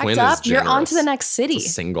second you're packed Twin up, is you're on generous. to the next city. It's a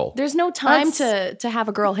single. There's no time to have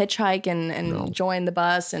a girl hitchhike and join the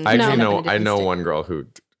bus. And I actually end up in a I different know state. one girl who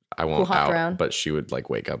I won't hop out, around. but she would like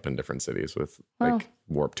wake up in different cities with like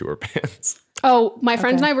Warped Tour bands. Oh, my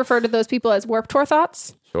friends and I refer to those people as Warped Tour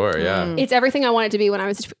thoughts. Sure, yeah. It's everything I wanted to be when I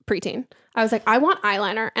was a preteen. I was like, I want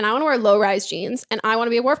eyeliner and I want to wear low-rise jeans and I want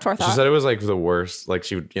to be a Warped Tour thought. She said it was like the worst. Like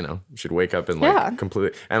she would, she'd wake up and like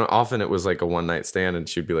completely, and often it was like a one night stand, and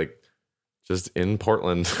she'd be like, just in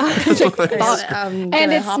Portland. And it's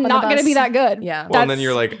not going to be that good. Yeah. Well, and then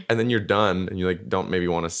you're like, and then you're done, and you like don't maybe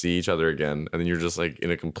want to see each other again, and then you're just like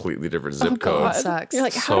in a completely different zip code. Sucks. You're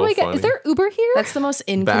like, how do I get? Is there Uber here? That's the most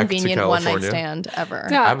inconvenient one night stand ever.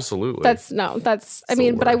 Yeah, absolutely. I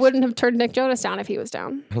mean, but I wouldn't have turned Nick Jonas down if he was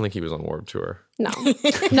down. I don't think he was on Warped Tour. No,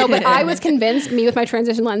 but I was convinced, me with my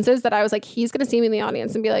transition lenses, that I was like, he's going to see me in the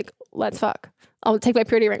audience and be like, let's fuck. I'll take my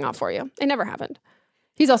purity ring off for you. It never happened.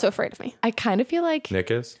 He's also afraid of me. I kind of feel like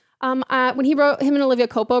Nick is. When him and Olivia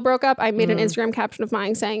Copo broke up, I made an Instagram caption of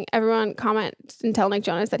mine saying, everyone comment and tell Nick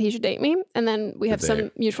Jonas that he should date me. And then we have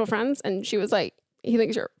some mutual friends, and she was like, he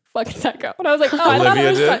thinks you're fucking psycho. And I was like, I thought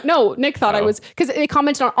it was fun. No, Nick thought I was, because they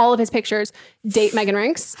commented on all of his pictures, date Megan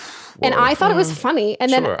Rinks. And I thought it was funny.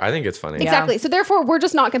 And then I think it's funny. Exactly. So therefore, we're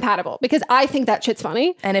just not compatible because I think that shit's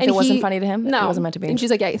funny. And if it wasn't funny to him, no, it wasn't meant to be. And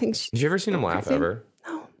she's like, yeah, you think? Have you ever seen him laugh ever?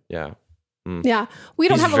 No. Yeah. Yeah, we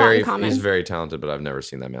don't have a lot in common. He's very talented, but I've never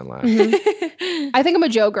seen that man laugh. I think I'm a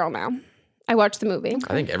Joe girl now. I watched the movie.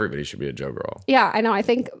 I think everybody should be a Joe girl. Yeah, I know. I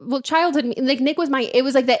think, childhood, like Nick was it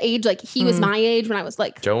was like the age, like he was my age when I was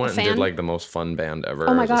like Joe went and did like the most fun band ever.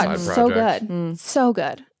 Oh my God, as a side so project. good. So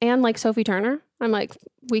good. And like Sophie Turner, I'm like,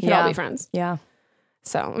 we could all be friends. Yeah.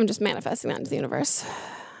 So I'm just manifesting that into the universe.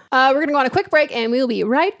 We're going to go on a quick break and we'll be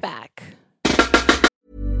right back.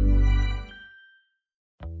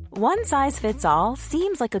 One size fits all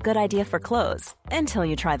seems like a good idea for clothes until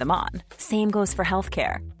you try them on. Same goes for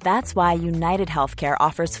healthcare. That's why United Healthcare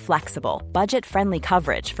offers flexible, budget-friendly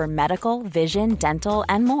coverage for medical, vision, dental,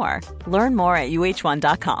 and more. Learn more at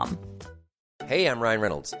uh1.com. Hey, I'm Ryan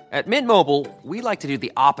Reynolds. At Mint Mobile, we like to do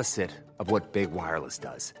the opposite of what Big Wireless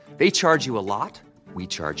does. They charge you a lot, we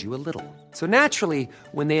charge you a little. So naturally,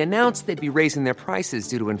 when they announced they'd be raising their prices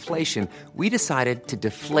due to inflation, we decided to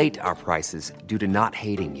deflate our prices due to not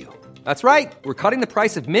hating you. That's right. We're cutting the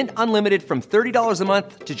price of Mint Unlimited from $30 a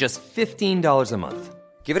month to just $15 a month.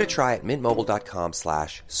 Give it a try at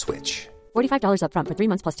mintmobile.com/switch. $45 up front for 3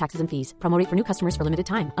 months plus taxes and fees. Promo rate for new customers for limited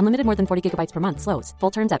time. Unlimited more than 40 gigabytes per month. Slows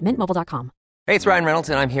full terms at mintmobile.com. Hey, it's Ryan Reynolds,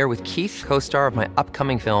 and I'm here with Keith, co-star of my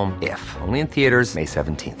upcoming film, If, only in theaters May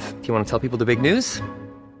 17th. Do you want to tell people the big news?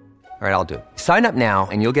 All right, I'll do it. Sign up now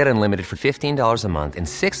and you'll get unlimited for $15 a month and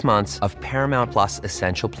 6 months of Paramount Plus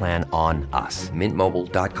Essential Plan on us.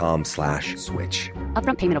 mintmobile.com/switch.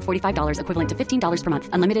 Upfront payment of $45 equivalent to $15 per month.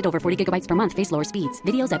 Unlimited over 40 gigabytes per month. Face lower speeds.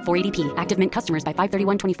 Videos at 480p. Active Mint customers by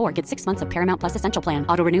 531.24 get 6 months of Paramount Plus Essential Plan.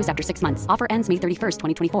 Auto renews after 6 months. Offer ends May 31st,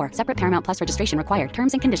 2024. Separate Paramount Plus registration required.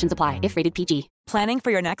 Terms and conditions apply if rated PG. Planning for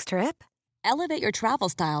your next trip? Elevate your travel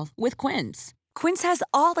style with Quince. Quince has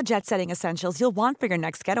all the jet-setting essentials you'll want for your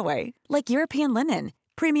next getaway, like European linen,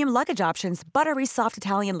 premium luggage options, buttery soft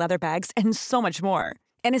Italian leather bags, and so much more.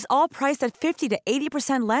 And is all priced at 50 to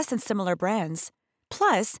 80% less than similar brands.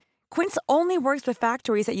 Plus, Quince only works with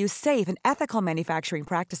factories that use safe and ethical manufacturing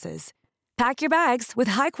practices. Pack your bags with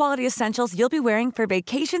high-quality essentials you'll be wearing for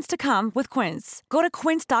vacations to come with Quince. Go to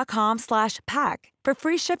quince.com/pack for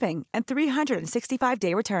free shipping and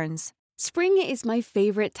 365-day returns. Spring is my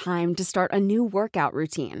favorite time to start a new workout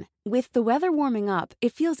routine. With the weather warming up,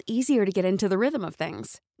 it feels easier to get into the rhythm of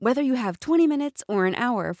things. Whether you have 20 minutes or an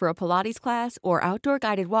hour for a Pilates class or outdoor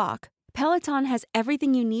guided walk, Peloton has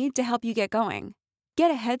everything you need to help you get going.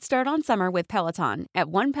 Get a head start on summer with Peloton at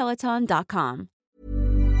onepeloton.com.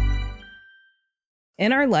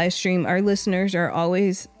 In our live stream, our listeners are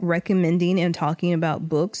always recommending and talking about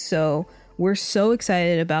books. So we're so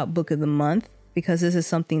excited about Book of the Month, because this is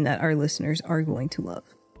something that our listeners are going to love.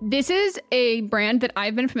 This is a brand that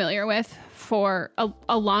I've been familiar with for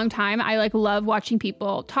a long time. I love watching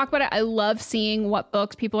people talk about it. I love seeing what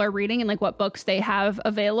books people are reading and what books they have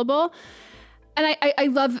available. And I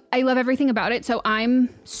love everything about it. So I'm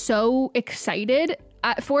so excited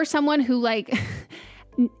for someone who the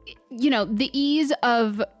ease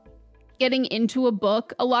of getting into a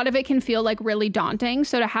book. A lot of it can feel really daunting.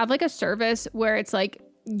 So to have a service where it's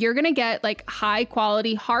you're going to get high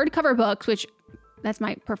quality hardcover books, which that's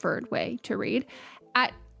my preferred way to read,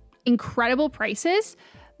 at incredible prices,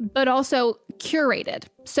 but also curated.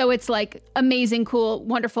 So it's amazing, cool,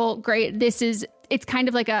 wonderful, great. It's kind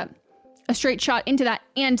of a straight shot into that,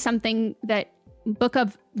 and something that Book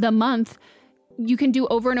of the Month you can do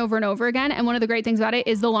over and over and over again. And one of the great things about it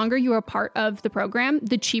is the longer you are part of the program,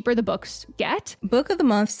 the cheaper the books get. Book of the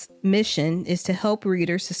Month's mission is to help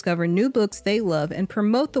readers discover new books they love and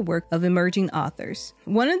promote the work of emerging authors.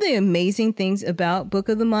 One of the amazing things about Book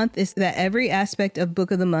of the Month is that every aspect of Book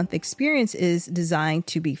of the Month experience is designed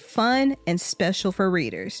to be fun and special for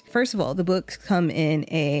readers. First of all, the books come in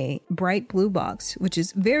a bright blue box, which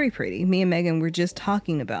is very pretty. Me and Megan were just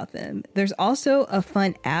talking about them. There's also a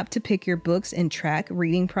fun app to pick your books and track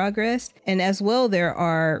reading progress. And as well, there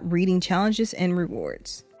are reading challenges and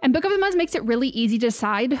rewards. And Book of the Month makes it really easy to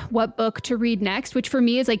decide what book to read next, which for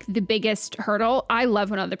me is the biggest hurdle. I love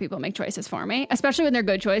when other people make choices for me, especially when they're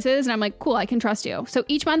good choices. And I'm cool, I can trust you. So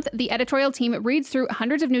each month, the editorial team reads through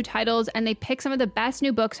hundreds of new titles and they pick some of the best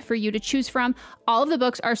new books for you to choose from. All of the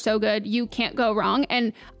books are so good, you can't go wrong.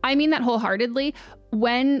 And I mean that wholeheartedly.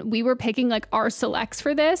 When we were picking our selects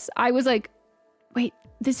for this, I was wait,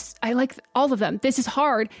 I like all of them. This is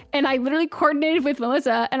hard. And I literally coordinated with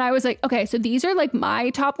Melissa and I was okay, so these are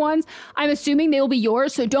my top ones. I'm assuming they will be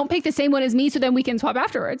yours. So don't pick the same one as me so then we can swap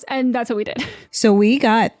afterwards. And that's what we did. So we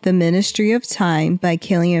got The Ministry of Time by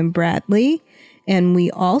Killian Bradley. And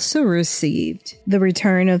we also received The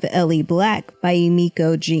Return of Ellie Black by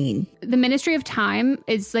Emiko Jean. The Ministry of Time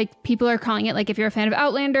is people are calling it if you're a fan of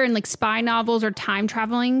Outlander and spy novels or time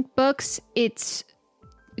traveling books, it's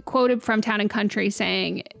quoted from Town and Country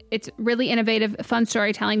saying it's really innovative, fun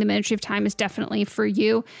storytelling. The Ministry of Time is definitely for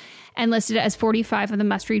you, and listed as 45 of the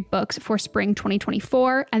must-read books for spring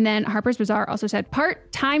 2024. And then Harper's Bazaar also said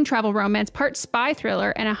part time travel romance, part spy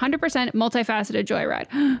thriller, and 100% multifaceted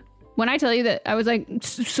joyride. When I tell you that, I was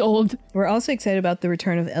sold. We're also excited about The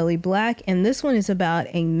Return of Ellie Black, and this one is about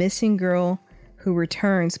a missing girl who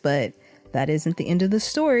returns, but that isn't the end of the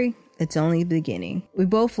story. It's only the beginning. We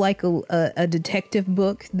both like a detective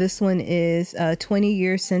book. This one is 20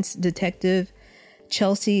 years since Detective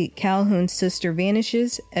Chelsea Calhoun's sister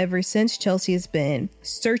vanishes. Ever since, Chelsea has been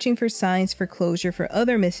searching for signs for closure for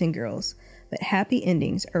other missing girls, but happy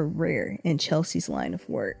endings are rare in Chelsea's line of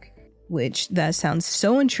work, which that sounds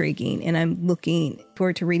so intriguing, and I'm looking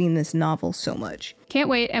forward to reading this novel so much. Can't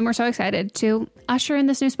wait, and we're so excited to usher in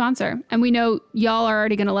this new sponsor. And we know y'all are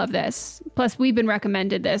already going to love this. Plus, we've been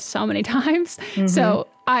recommended this so many times. Mm-hmm. So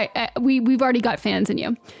we've already got fans in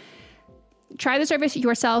you. Try the service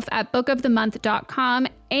yourself at bookofthemonth.com,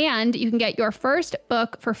 and you can get your first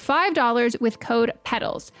book for $5 with code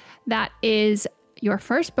PEDALS. That is your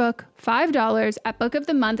first book, $5 at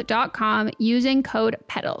bookofthemonth.com using code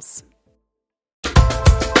PEDALS.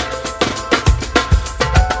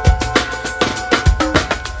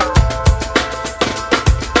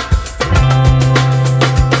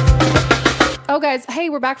 Oh, guys. Hey,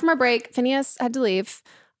 we're back from our break. Finneas had to leave.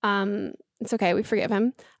 It's okay. We forgive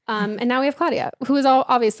him. And now we have Claudia, who is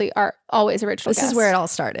obviously our always original guest. This is where it all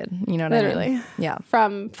started. You know what Literally. I mean? Yeah.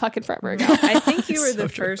 From fucking forever ago. I think you were the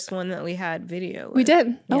first one that we had video with. We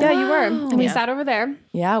did. Oh, yeah, wow. you were. And we sat over there.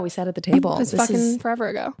 Yeah, we sat at the table. It was fucking forever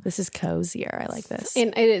ago. This is cozier. I like this.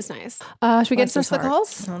 And it is nice. Should we get to the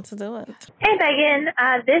calls? Let's do it. Hey, Megan.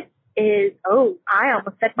 This is, I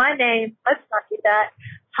almost said my name. Let's not do that.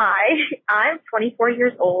 Hi, I'm 24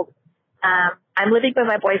 years old. I'm living with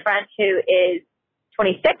my boyfriend who is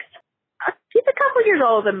 26. He's a couple years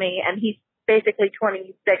older than me, and he's basically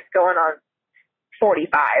 26 going on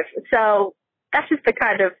 45. So that's just the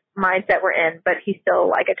kind of mindset we're in, but he's still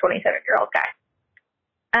like a 27-year-old guy.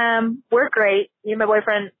 We're great. Me and my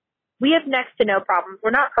boyfriend, we have next to no problems.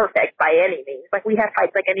 We're not perfect by any means. Like, we have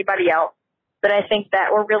fights like anybody else, but I think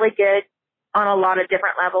that we're really good on a lot of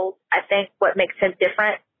different levels. I think what makes him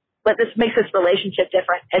different, what this makes this relationship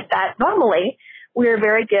different, is that normally we're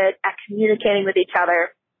very good at communicating with each other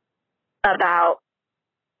about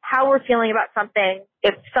how we're feeling about something.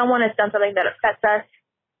 If someone has done something that upsets us,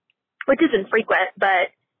 which isn't frequent,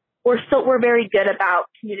 but we're very good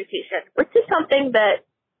about communication, which is something that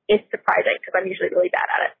is surprising because I'm usually really bad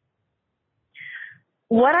at it.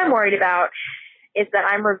 What I'm worried about is that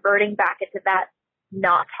I'm reverting back into that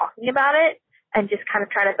not talking about it and just kind of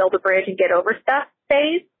trying to build a bridge and get over stuff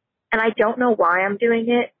phase. And I don't know why I'm doing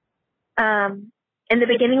it. In the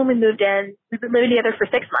beginning when we moved in, we've been living together for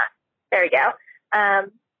 6 months. There you go.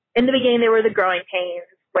 In the beginning, there were the growing pains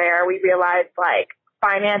where we realized like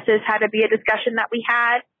finances had to be a discussion that we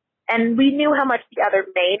had. And we knew how much the other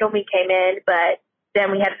made when we came in, but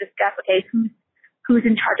then we had to discuss, okay, who's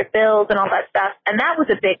in charge of bills and all that stuff. And that was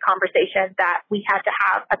a big conversation that we had to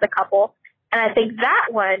have as a couple. And I think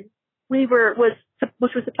that one which was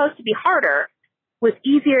supposed to be harder, was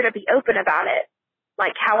easier to be open about it,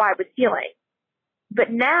 like how I was feeling.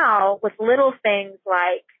 But now with little things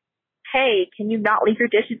like, hey, can you not leave your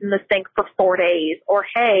dishes in the sink for 4 days? Or,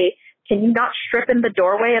 hey, can you not strip in the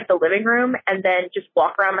doorway of the living room and then just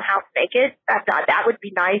walk around the house naked? That would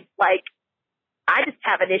be nice. Like, I just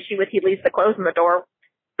have an issue with he leaves the clothes in the door.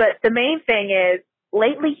 But the main thing is,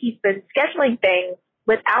 lately he's been scheduling things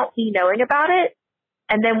without me knowing about it.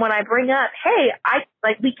 And then when I bring up, hey,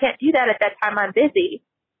 we can't do that at that time, I'm busy,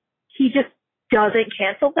 he just doesn't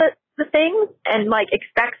cancel the things and like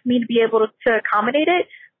expects me to be able to accommodate it.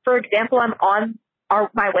 For example, I'm on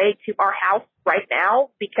my way to our house right now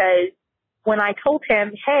because when I told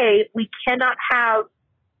him, hey, we cannot have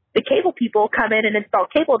the cable people come in and install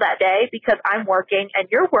cable that day because I'm working and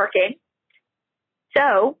you're working,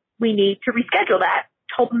 so we need to reschedule that.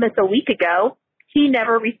 Told him this a week ago. He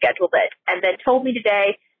never rescheduled it and then told me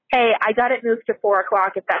today, hey, I got it moved to 4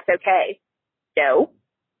 o'clock if that's okay. No,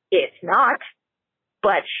 it's not.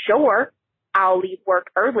 But sure, I'll leave work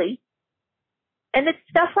early. And it's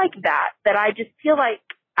stuff like that I just feel like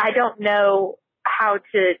I don't know how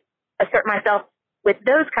to assert myself with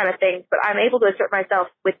those kind of things, but I'm able to assert myself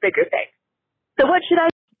with bigger things. So what should I?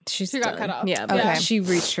 She got cut off. Yeah, but she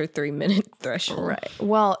reached her 3-minute threshold. Right.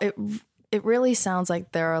 Well, it really sounds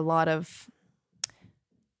like there are a lot of,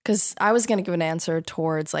 because I was going to give an answer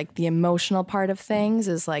towards like the emotional part of things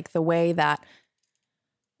is like the way that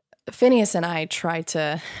Finneas and I try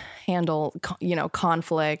to handle,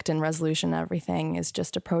 conflict and resolution and everything is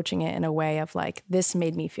just approaching it in a way of like, this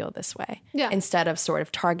made me feel this way. Yeah. Instead of sort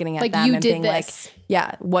of targeting at like them you and did being this. like,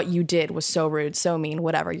 yeah, what you did was so rude, so mean,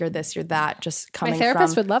 whatever, you're this, you're that, just coming My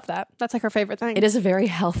therapist from, would love that. That's like her favorite thing. it is a very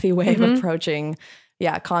healthy way of approaching,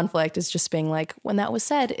 conflict is just being like, when that was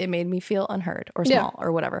said, it made me feel unheard or small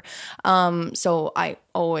or whatever. So I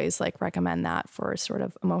always like recommend that for sort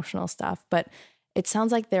of emotional stuff. But it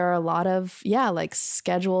sounds like there are a lot of, like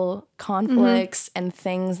schedule conflicts and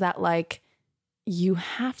things that like you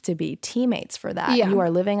have to be teammates for that. You are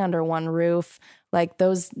living under one roof. Like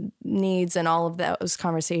those needs and all of those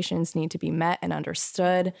conversations need to be met and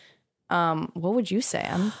understood. What would you say,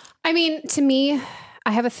 Em? I mean, to me,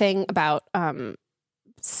 I have a thing about like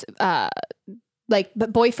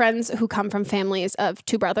boyfriends who come from families of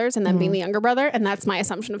two brothers and then being the younger brother. And that's my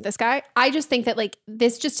assumption of this guy. I just think that like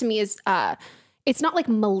this just to me is it's not like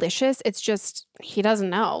malicious. It's just he doesn't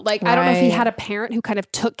know. Like I don't know if he had a parent who kind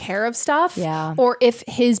of took care of stuff or if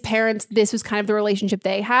his parents, this was kind of the relationship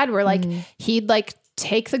they had where like he'd like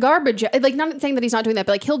take the garbage. Like not saying that he's not doing that,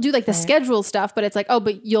 but like he'll do like the schedule stuff, but it's like, oh,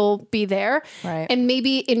 but you'll be there. Right. And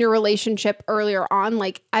maybe in your relationship earlier on,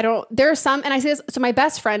 like there are some, and I say this, so my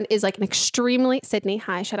best friend is like an extremely, Sydney,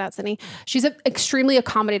 hi, shout out Sydney. She's an extremely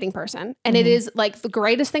accommodating person. And it is like the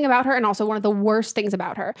greatest thing about her. And also one of the worst things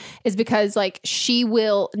about her is because like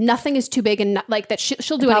nothing is too big and like that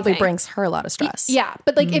she'll do probably anything. Brings her a lot of stress. Yeah.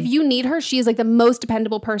 But like if you need her, she is like the most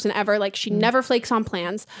dependable person ever. Like she never flakes on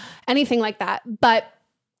plans, anything like that. But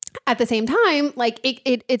at the same time, like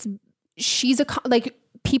like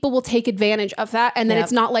people will take advantage of that. And then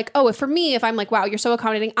it's not like, oh, if I'm like, wow, you're so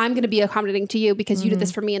accommodating, I'm going to be accommodating to you because you did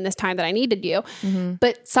this for me in this time that I needed you.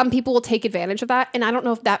 But some people will take advantage of that. And I don't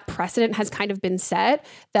know if that precedent has kind of been set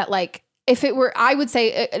that like, if it were, I would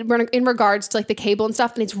say in regards to like the cable and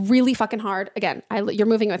stuff, and it's really fucking hard. Again, you're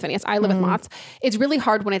moving with Finneas. I live with Mott's. It's really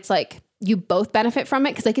hard when it's like, you both benefit from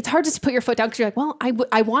it. Cause like, it's hard just to put your foot down cause you're like, well,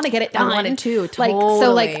 I want to get it done. I want it too. Like,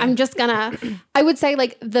 so like, I'm just gonna, I would say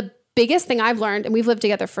like the biggest thing I've learned, and we've lived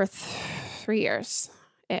together for 3 years.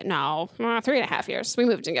 3.5 years. We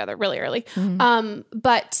moved together really early.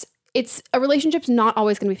 But it's a relationship's not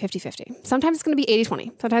always going to be 50-50. Sometimes it's going to be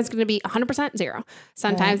 80-20. Sometimes it's going to be 100% zero.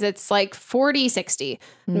 Sometimes it's like 40-60.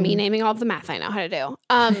 Me naming all of the math I know how to do.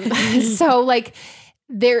 So like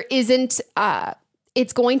there isn't,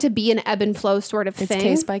 it's going to be an ebb and flow sort of thing. It's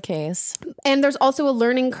case by case. And there's also a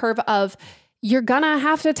learning curve of you're going to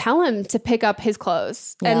have to tell him to pick up his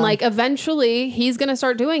clothes. And like eventually he's going to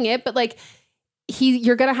start doing it. But like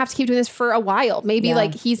you're going to have to keep doing this for a while. Maybe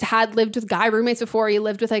like he's lived with guy roommates before. He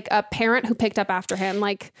lived with like a parent who picked up after him.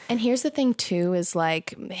 Like, and here's the thing too, is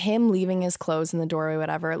like him leaving his clothes in the doorway,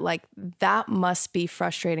 whatever, like that must be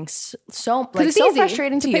frustrating. So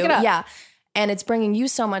frustrating to you. Yeah. And it's bringing you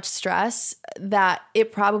so much stress that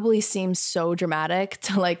it probably seems so dramatic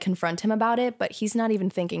to like confront him about it, but he's not even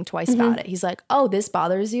thinking twice about it. He's like, oh, this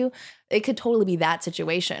bothers you? It could totally be that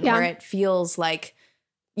situation where it feels like,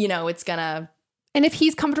 it's gonna. And if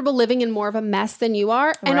he's comfortable living in more of a mess than you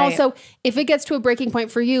are, and also if it gets to a breaking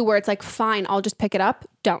point for you where it's like, fine, I'll just pick it up.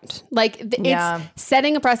 Don't. Like it's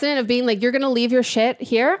setting a precedent of being like, you're going to leave your shit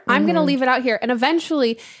here. I'm going to leave it out here. And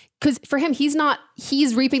eventually, because for him,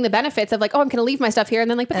 he's reaping the benefits of like, oh, I'm going to leave my stuff here.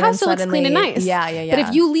 And then like, but the house still looks clean and nice. Yeah. But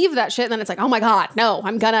if you leave that shit, then it's like, oh my God, no,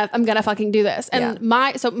 I'm gonna fucking do this. And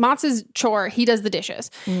so Motz's chore, he does the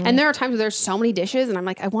dishes. And there are times where there's so many dishes and I'm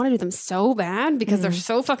like, I want to do them so bad because they're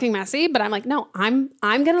so fucking messy. But I'm like, no, I'm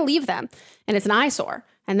going to leave them. And it's an eyesore.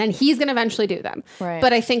 And then he's going to eventually do them. Right.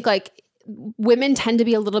 But I think like, women tend to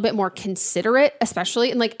be a little bit more considerate,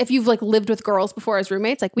 especially, and like if you've like lived with girls before as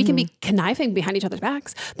roommates, like we can be conniving behind each other's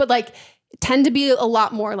backs, but like tend to be a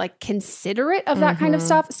lot more like considerate of that kind of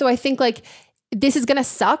stuff. So I think like this is going to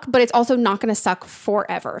suck, but it's also not going to suck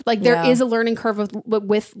forever. Like there is a learning curve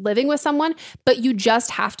with living with someone, but you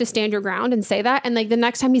just have to stand your ground and say that. And like the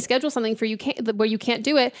next time he schedules something for you where you can't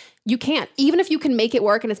do it, you can't. Even if you can make it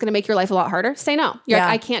work and it's going to make your life a lot harder, say no. You're like,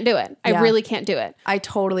 I can't do it. I really can't do it. I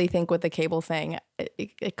totally think with the cable thing,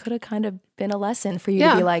 it could have kind of been a lesson for you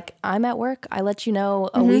to be like, I'm at work. I let you know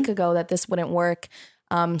a week ago that this wouldn't work.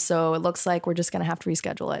 So it looks like we're just going to have to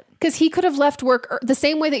reschedule it. Because he could have left work the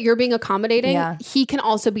same way that you're being accommodating. He can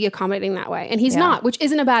also be accommodating that way. And he's not, which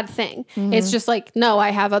isn't a bad thing. It's just like, no, I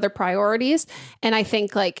have other priorities. And I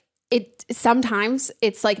think like sometimes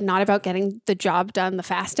it's like not about getting the job done the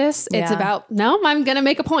fastest. It's about, no, I'm going to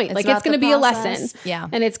make a point. It's going to be a lesson. Yeah.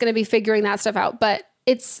 And it's going to be figuring that stuff out. But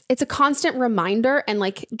it's a constant reminder, and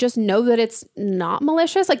like just know that it's not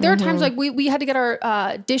malicious. Like there are times like we had to get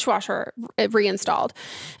our dishwasher reinstalled,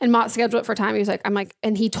 and Mott scheduled it for time. He was like,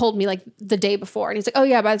 and he told me like the day before, and he's like, oh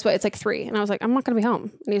yeah, by the way, it's like 3, and I was like, I'm not gonna be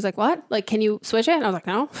home, and he's like, what? Like, can you switch it? And I was like,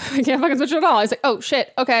 no, I can't fucking switch it at all. I was like, oh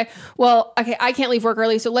shit, okay, well, okay, I can't leave work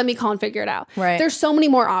early, so let me call and figure it out. Right. There's so many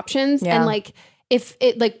more options, and like if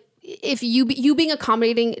it like. if you being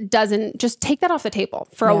accommodating doesn't, just take that off the table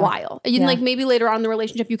for a while. And like maybe later on in the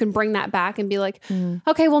relationship, you can bring that back and be like,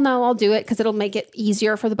 okay, well, no, I'll do it because it'll make it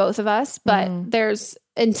easier for the both of us. But there's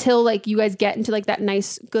until like you guys get into like that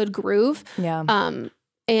nice, good groove. Yeah.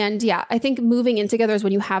 And yeah, I think moving in together is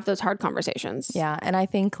when you have those hard conversations. Yeah. And I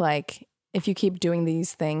think like if you keep doing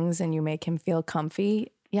these things and you make him feel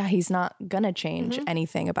comfy, he's not going to change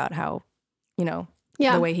anything about how, the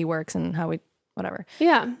way he works and how whatever.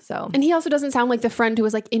 Yeah. So, and he also doesn't sound like the friend who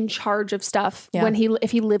was like in charge of stuff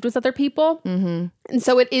if he lived with other people. Mm-hmm. And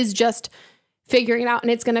so it is just figuring it out,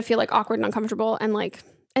 and it's going to feel like awkward and uncomfortable. And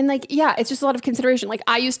it's just a lot of consideration. Like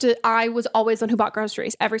I was always the one who bought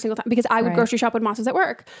groceries every single time because I would grocery shop when Moss was at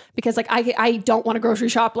work because like I don't want to grocery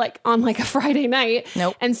shop like on like a Friday night.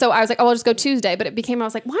 Nope. And so I was like, oh, I'll just go Tuesday. But it became, I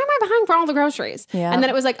was like, why am I behind for all the groceries? Yeah. And then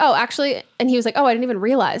it was like, oh, actually, and he was like, oh, I didn't even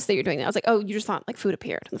realize that you're doing that. I was like, oh, you just thought like food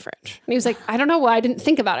appeared in the fridge. And he was like, I don't know why I didn't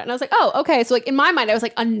think about it. And I was like, oh, okay. So like in my mind, I was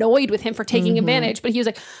like annoyed with him for taking advantage. But he was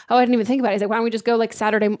like, oh, I didn't even think about it. He's like, why don't we just go like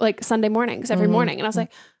Sunday mornings every morning? And I was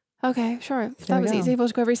like, okay, sure. If that was easy, we'll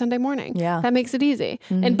just go every Sunday morning. Yeah. That makes it easy.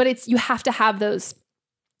 But you have to have those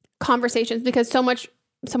conversations because so much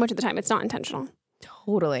of the time it's not intentional.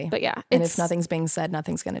 Totally. But yeah. And if nothing's being said,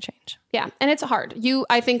 nothing's going to change. Yeah. And it's hard.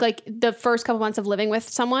 I think like the first couple months of living with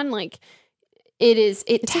someone, like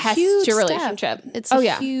it tests your relationship. It's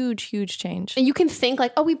a huge, huge change. And you can think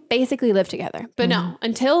like, oh, we basically live together. But no,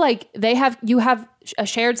 until like you have a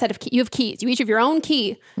shared set of keys. You have keys. You each have your own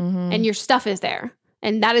key and your stuff is there.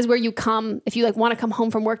 And that is where you come if you like want to come home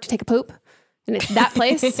from work to take a poop, and it's that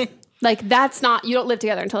place. Like that's not, you don't live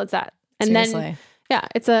together until it's that. And Seriously.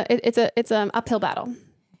 then it's an uphill battle,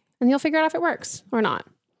 and you'll figure out if it works or not.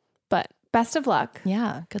 But best of luck.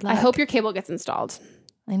 Yeah, good luck. I hope your cable gets installed.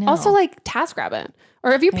 I know. Also, like TaskRabbit,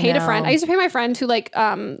 or if you paid a friend. I used to pay my friend who like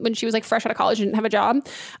when she was like fresh out of college and didn't have a job.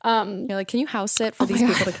 You're like, can you house sit for these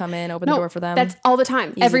people to come in, open the door for them? That's all the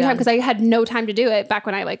time, Easy every time, done. because I had no time to do it back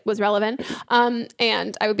when I like was relevant.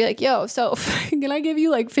 And I would be like, yo, so can I give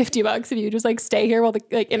you like $50 if you just like stay here while the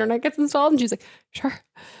like internet gets installed? And she's like, sure.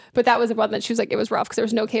 But that was the one that she was like, it was rough because there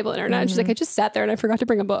was no cable internet. And she's like, I just sat there and I forgot to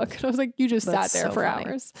bring a book. And I was like, you just sat there for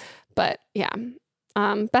hours. But yeah,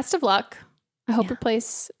 best of luck. I hope your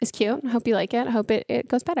place is cute. I hope you like it. I hope it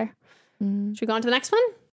goes better. Should we go on to the next one?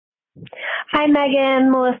 Hi, Megan,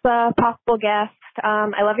 Melissa, possible guest.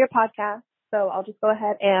 I love your podcast, so I'll just go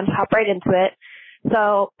ahead and hop right into it.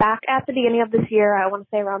 So back at the beginning of this year, I want to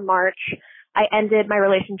say around March, I ended my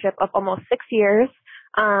relationship of almost 6 years.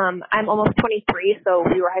 I'm almost 23, so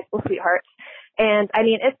we were high school sweethearts. And I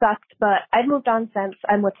mean, it sucked, but I've moved on since.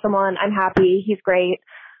 I'm with someone. I'm happy. He's great.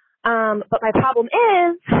 But my problem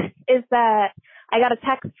is that I got a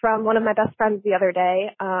text from one of my best friends the other day,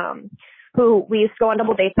 who we used to go on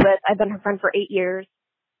double dates with. I've been her friend for 8 years.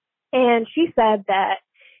 And she said that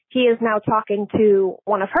he is now talking to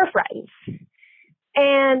one of her friends.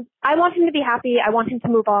 And I want him to be happy. I want him to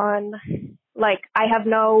move on. Like, I have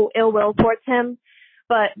no ill will towards him.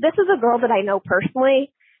 But this is a girl that I know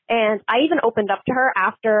personally. And I even opened up to her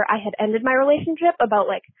after I had ended my relationship about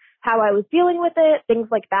like how I was dealing with it, things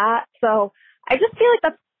like that. So I just feel like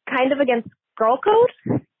that's kind of against girl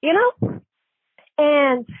code, you know?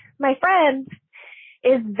 And my friend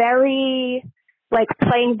is very like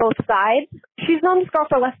playing both sides. She's known this girl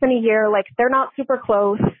for less than a year. Like they're not super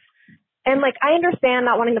close. And like, I understand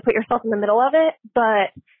not wanting to put yourself in the middle of it,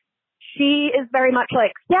 but she is very much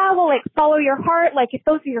like, yeah, well, like follow your heart. Like if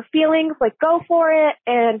those are your feelings, like go for it.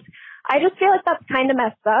 And I just feel like that's kind of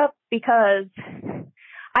messed up because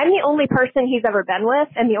I'm the only person he's ever been with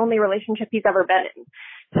and the only relationship he's ever been in.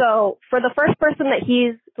 So for the first person that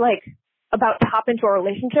he's like about to hop into a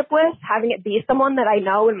relationship with, having it be someone that I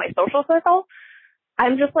know in my social circle,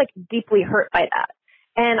 I'm just like deeply hurt by that.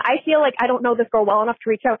 And I feel like I don't know this girl well enough to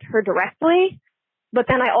reach out to her directly, but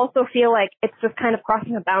then I also feel like it's just kind of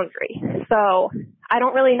crossing a boundary. So I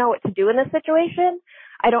don't really know what to do in this situation.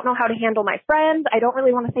 I don't know how to handle my friend. I don't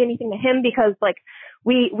really want to say anything to him because like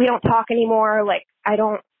we don't talk anymore. Like I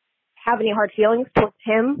don't have any hard feelings towards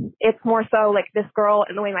him. It's more so like this girl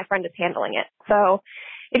and the way my friend is handling it. So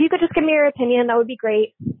if you could just give me your opinion, that would be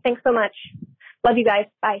great. Thanks so much. Love you guys.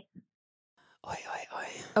 Bye. Oi, oi, oi.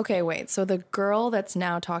 Okay, wait. So the girl that's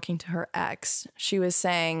now talking to her ex, she was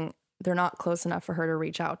saying they're not close enough for her to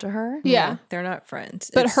reach out to her. Yeah. They're not friends.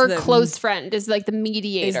 But her close friend is like the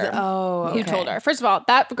mediator who told her. First of all,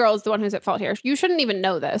 that girl is the one who's at fault here. You shouldn't even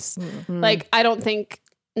know this. Like, I don't think,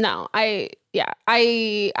 no, I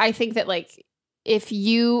think that like if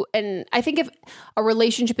you, and I think if a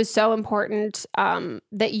relationship is so important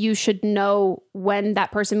that you should know when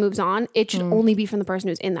that person moves on, it should only be from the person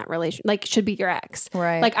who's in that relation. Like, should be your ex.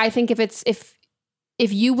 Right. Like, I think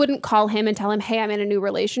if you wouldn't call him and tell him, hey, I'm in a new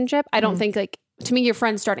relationship, I don't think, like, to me, your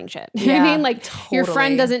friend's starting shit. You know what I mean? Like, your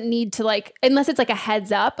friend doesn't need to, like, unless it's like a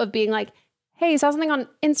heads up of being like, hey, saw something on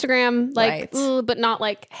Instagram, like, but not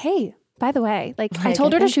like, hey, by the way, like, I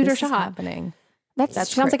told her to shoot her shot. Happening. That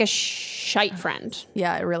sounds like a shite friend.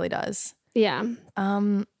 Yeah, it really does. Yeah.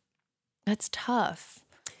 That's tough.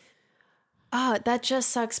 That just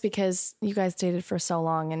sucks because you guys dated for so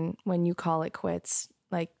long, and when you call it quits,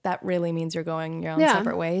 like, that really means you're going your own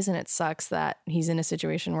separate ways, and it sucks that he's in a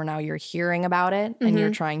situation where now you're hearing about it and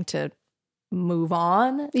you're trying to move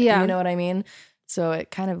on. Yeah. You know what I mean? So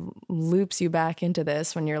it kind of loops you back into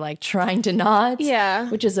this when you're like trying to not. Yeah.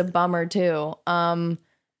 Which is a bummer too.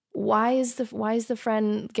 Why is the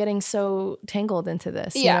friend getting so tangled into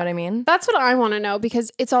this? You know what I mean? That's what I want to know,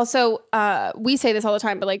 because it's also, we say this all the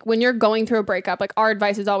time, but like when you're going through a breakup, like our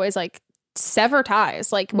advice is always like sever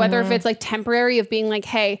ties. Like whether if it's like temporary of being like,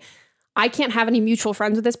 hey, I can't have any mutual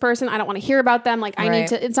friends with this person. I don't want to hear about them. Like I need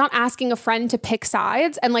to, it's not asking a friend to pick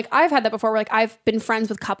sides. And like I've had that before where like I've been friends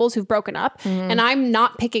with couples who've broken up and I'm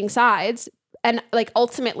not picking sides. And like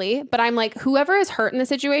ultimately, but I'm like, whoever is hurt in the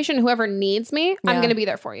situation, whoever needs me, I'm going to be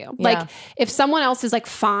there for you. Like if someone else is like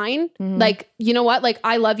fine, like, you know what? Like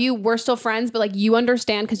I love you. We're still friends, but like you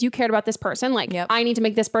understand because you cared about this person. Like I need to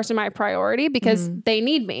make this person my priority because they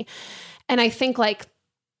need me. And I think like,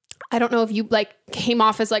 I don't know if you like came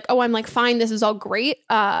off as like, oh, I'm like, fine, this is all great.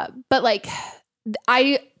 But like,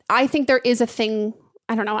 I think there is a thing,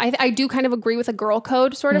 I don't know. I do kind of agree with a girl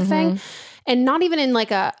code sort of thing. And not even in like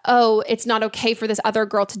a, oh, it's not okay for this other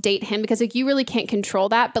girl to date him, because like you really can't control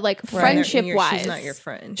that. But like friendship wise, she's not your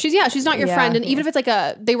friend. She's not your friend. And even if it's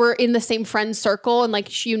like they were in the same friend circle and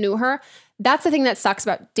like you knew her, that's the thing that sucks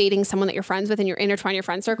about dating someone that you're friends with and you're intertwined your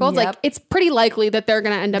friend circles. Like it's pretty likely that they're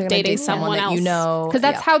going to end up dating someone else, you know, because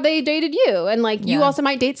that's how they dated you. And like you also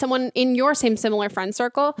might date someone in your same similar friend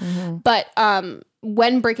circle. But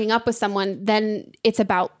when breaking up with someone, then it's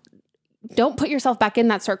about, don't put yourself back in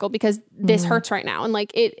that circle because this hurts right now. And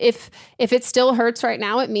like if it still hurts right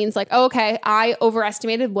now, it means like, oh, okay, I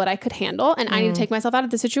overestimated what I could handle and I need to take myself out of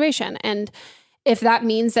the situation. And if that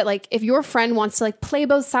means that like, if your friend wants to like play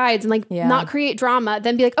both sides and like not create drama,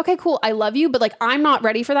 then be like, okay, cool, I love you, but like, I'm not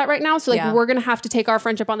ready for that right now. So like, we're going to have to take our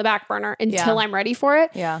friendship on the back burner until I'm ready for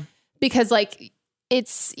it. Yeah. Because like,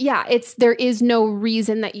 there is no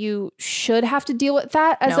reason that you should have to deal with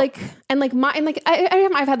that as I've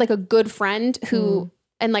had like a good friend who,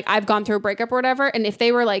 and like I've gone through a breakup or whatever. And if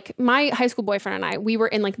they were like my high school boyfriend and we were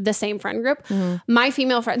in like the same friend group, my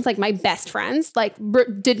female friends, like my best friends, like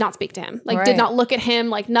did not speak to him, like did not look at him,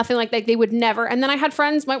 like nothing like that. They would never. And then I had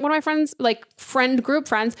friends, one of my friends, like friend group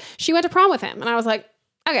friends, she went to prom with him. And I was like,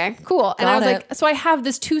 okay, cool. And I was like, so I have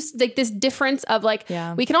this this difference of like,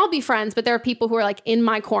 we can all be friends, but there are people who are like in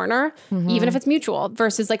my corner, even if it's mutual,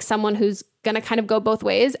 versus like someone who's going to kind of go both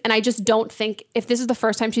ways. And I just don't think, if this is the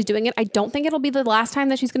first time she's doing it, I don't think it'll be the last time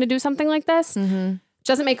that she's going to do something like this.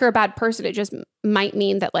 Doesn't make her a bad person. It just might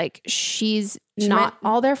mean that like she not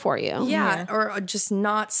all there for you. Yeah. Or just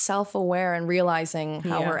not self-aware and realizing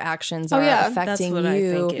how her actions are affecting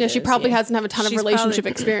you. I think she probably hasn't have a ton of relationship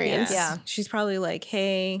experience. Yeah. She's probably like,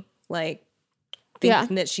 hey, like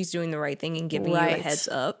thinking that she's doing the right thing and giving you a heads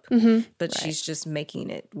up, but she's just making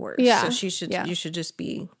it worse. Yeah. So you should just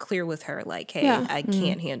be clear with her, like, hey, I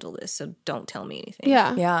can't handle this, so don't tell me anything.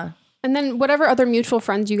 Yeah. Yeah. And then whatever other mutual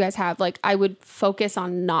friends you guys have, like I would focus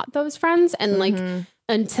on not those friends and like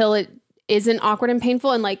until it isn't awkward and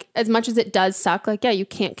painful. And like as much as it does suck, like, yeah, you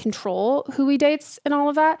can't control who he dates and all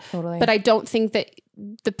of that. Totally. But I don't think that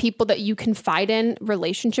the people that you confide in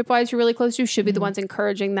relationship wise you're really close to should be the ones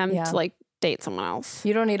encouraging them to like date someone else.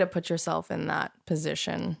 You don't need to put yourself in that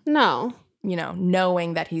position. No. You know,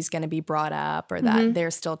 knowing that he's going to be brought up or that they're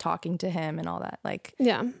still talking to him and all that. Like,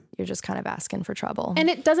 you're just kind of asking for trouble. And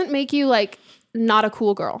it doesn't make you like not a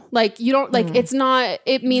cool girl. Like you don't like, it's not,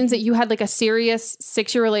 it means that you had like a serious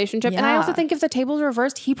 6-year relationship. And I also think if the tables were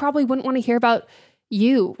reversed, he probably wouldn't want to hear about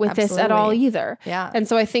you with this at all either. Yeah. And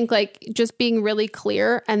so I think like just being really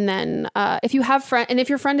clear. And then if you have friend, and if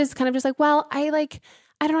your friend is kind of just like, well, I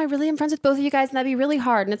don't know, I really am friends with both of you guys and that'd be really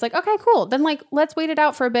hard. And it's like, okay, cool. Then like, let's wait it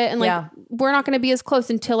out for a bit. And like, we're not going to be as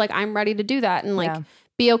close until like, I'm ready to do that and like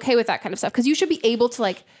be okay with that kind of stuff. Cause you should be able to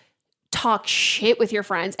like talk shit with your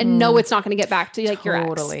friends and know it's not going to get back to like your ex.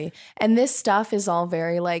 Totally. And this stuff is all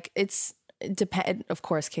very like, of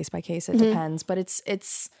course, case by case, it depends, but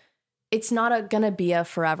it's it's not gonna be a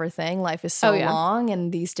forever thing. Life is so long,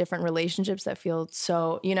 and these different relationships that feel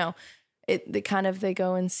so, you know, they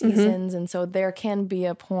go in seasons. And so there can be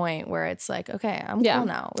a point where it's like, okay, I'm cool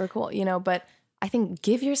now. We're cool, you know, but I think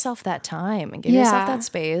give yourself that time and give yourself that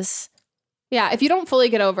space. Yeah, if you don't fully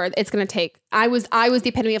get over it, it's going to take... I was the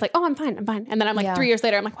epitome of like, oh, I'm fine. And then I'm like 3 years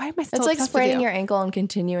later, I'm like, why am I still It's like obsessed spraining with you? your ankle and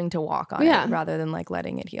continuing to walk on it rather than like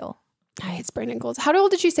letting it heal. I hate spraining ankles. How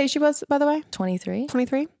old did she say she was, by the way? 23.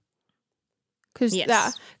 23?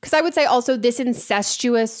 Because I would say also this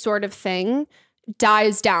incestuous sort of thing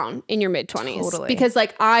dies down in your mid-20s. Totally. Because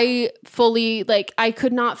like I fully, like I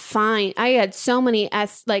could not find... I had so many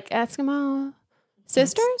Eskimo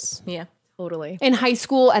sisters. Yeah. Totally. In high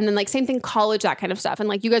school, and then like same thing, college, that kind of stuff. And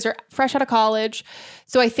like you guys are fresh out of college.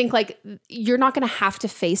 So I think like you're not going to have to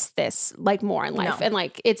face this like more in life. No. And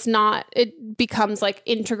like it becomes like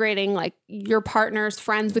integrating like your partner's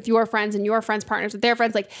friends with your friends and your friends' partners with their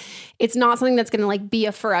friends. Like it's not something that's going to like be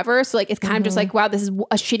a forever. So like it's kind of just like, wow, this is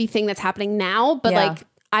a shitty thing that's happening now. But like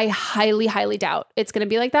I highly, highly doubt it's going to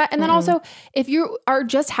be like that. And then also, if you are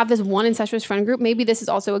just have this one incestuous friend group, maybe this is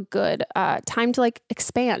also a good time to like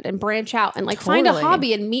expand and branch out and like find a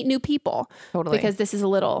hobby and meet new people. Totally. Because this is it's a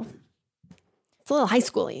little high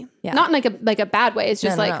schooly. Yeah. Not in like a bad way. It's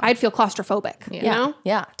just I'd feel claustrophobic, you know?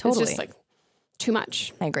 Yeah, totally. It's just like too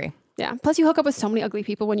much. I agree. Yeah. Plus you hook up with so many ugly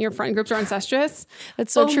people when your friend groups are incestuous.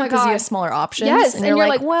 That's so true because you have smaller options. Yes. And you're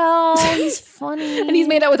like, well, he's funny. And he's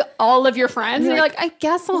made out with all of your friends. And you're like, I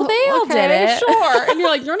guess they all did it. Sure. And you're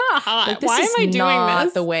like, you're not hot. Like, why am I doing not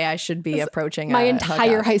this? The way I should be approaching my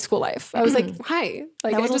entire high school life. I was like, hi.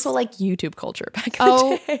 Like, that was also like YouTube culture back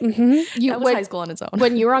in the day. That was high school on its own.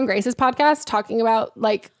 When you were on Grace's podcast talking about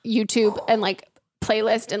like YouTube and like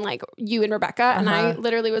playlist and like you and Rebecca and I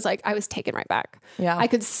literally was like, I was taken right back. Yeah. I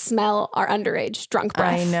could smell our underage drunk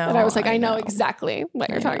breath. I know. And I was like, I know exactly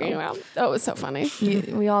what you're talking about. Oh, it was so funny.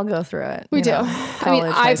 We all go through it. We do. College, I mean,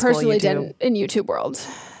 I personally YouTube. did in YouTube world.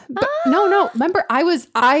 But no. Remember, I'm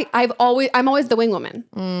always the wing woman.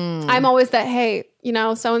 I'm always that, hey, you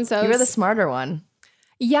know, so-and-so. You were the smarter one.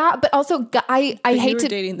 Yeah, but also I hate to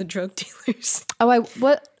dating the drug dealers.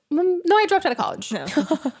 What? No, I dropped out of college. No.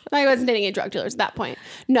 I wasn't dating any drug dealers at that point.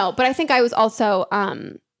 No, but I think I was also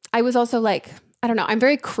like, I don't know, I'm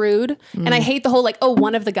very crude and I hate the whole like, oh,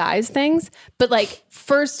 one of the guys things. But like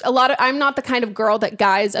first, I'm not the kind of girl that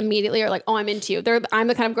guys immediately are like, oh, I'm into you. I'm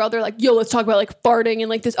the kind of girl they're like, yo, let's talk about like farting and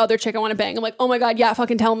like this other chick I want to bang. I'm like, oh my God, yeah,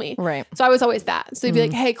 fucking tell me. Right. So I was always that. So you'd be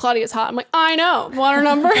like, hey, Claudia's hot. I'm like, I know. Want her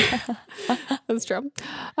number? That's true.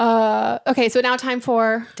 Okay, so now time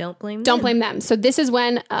for Don't Blame Them. So this is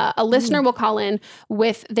when a listener will call in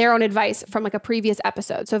with their own advice from like a previous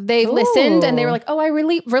episode. So if they listened and they were like, oh, I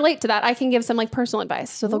relate to that, I can give some like personal advice.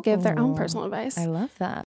 So they'll give their own personal advice. I love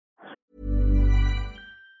that.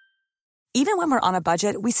 Even when we're on a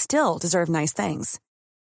budget, we still deserve nice things.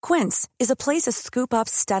 Quince is a place to scoop up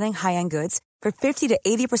stunning high-end goods for 50 to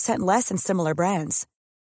 80% less than similar brands.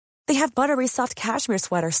 They have buttery soft cashmere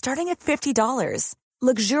sweaters starting at $50,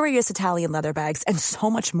 luxurious Italian leather bags, and so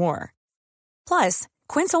much more. Plus,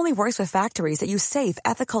 Quince only works with factories that use safe,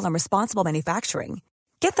 ethical, and responsible manufacturing.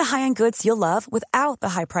 Get the high-end goods you'll love without the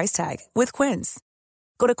high price tag with Quince.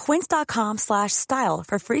 Go to quince.com/style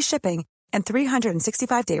for free shipping and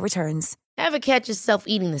 365-day returns. Ever catch yourself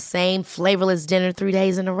eating the same flavorless dinner 3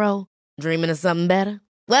 days in a row? Dreaming of something better?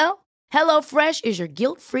 Well, HelloFresh is your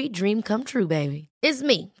guilt-free dream come true, baby. It's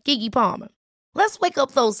me, Keke Palmer. Let's wake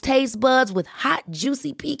up those taste buds with hot,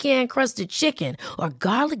 juicy pecan-crusted chicken or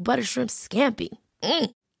garlic butter shrimp scampi.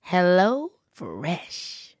 Hello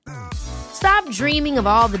Fresh. Stop dreaming of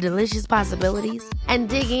all the delicious possibilities and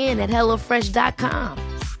dig in at HelloFresh.com.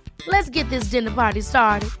 Let's get this dinner party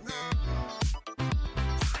started.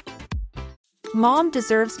 Mom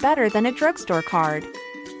deserves better than a drugstore card.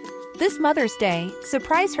 This Mother's Day,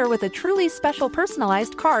 surprise her with a truly special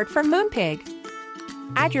personalized card from Moonpig.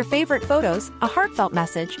 Add your favorite photos, a heartfelt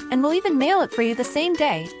message, and we'll even mail it for you the same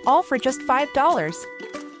day, all for just $5.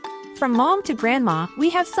 From mom to grandma, we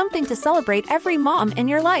have something to celebrate every mom in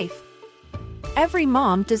your life. Every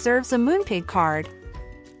mom deserves a Moonpig card.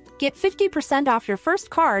 Get 50% off your first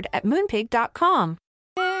card at moonpig.com.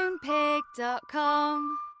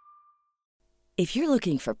 Moonpig.com. If you're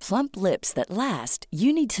looking for plump lips that last,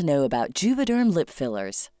 you need to know about Juvederm lip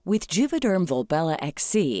fillers. With Juvederm Volbella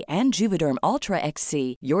XC and Juvederm Ultra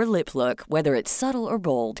XC, your lip look, whether it's subtle or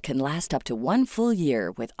bold, can last up to 1 full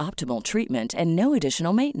year with optimal treatment and no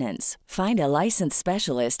additional maintenance. Find a licensed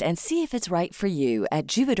specialist and see if it's right for you at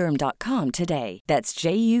Juvederm.com today. That's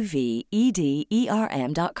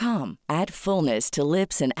JUVEDERM.com. Add fullness to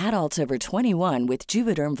lips in adults over 21 with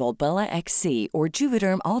Juvederm Volbella XC or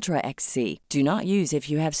Juvederm Ultra XC. Do not use if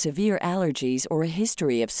you have severe allergies or a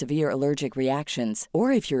history of severe allergic reactions,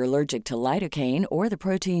 or if you're allergic to lidocaine or the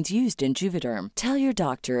proteins used in Juvederm. Tell your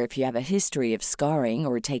doctor if you have a history of scarring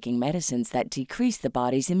or taking medicines that decrease the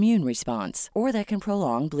body's immune response or that can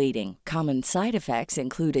prolong bleeding. Common side effects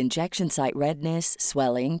include injection site redness,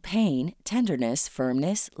 swelling, pain, tenderness,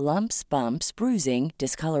 firmness, lumps, bumps, bruising,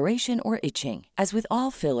 discoloration, or itching. As with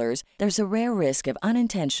all fillers, there's a rare risk of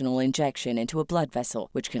unintentional injection into a blood vessel,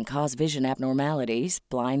 which can cause vision abnormalities,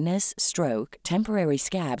 blindness, stroke, temporary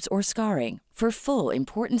scabs, or scarring. For full,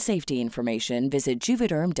 important safety information, visit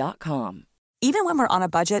Juvederm.com. Even when we're on a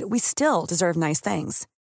budget, we still deserve nice things.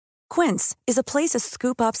 Quince is a place to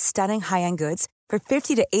scoop up stunning high-end goods for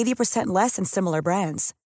 50 to 80% less than similar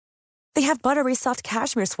brands. They have buttery soft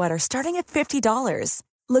cashmere sweaters starting at $50,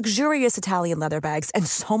 luxurious Italian leather bags, and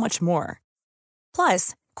so much more.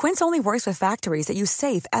 Plus, Quince only works with factories that use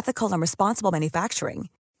safe, ethical, and responsible manufacturing.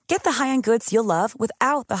 Get the high-end goods you'll love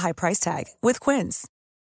without the high price tag with Quince.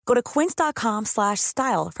 Go to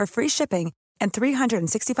quince.com/style for free shipping and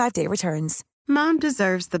 365-day returns. Mom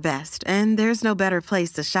deserves the best, and there's no better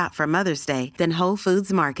place to shop for Mother's Day than Whole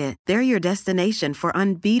Foods Market. They're your destination for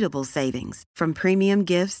unbeatable savings, from premium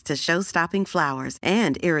gifts to show-stopping flowers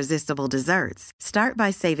and irresistible desserts. Start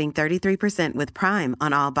by saving 33% with Prime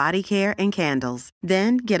on all body care and candles.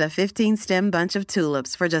 Then get a 15-stem bunch of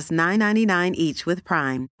tulips for just $9.99 each with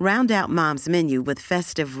Prime. Round out Mom's menu with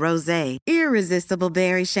festive rosé, irresistible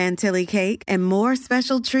berry chantilly cake, and more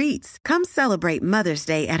special treats. Come celebrate Mother's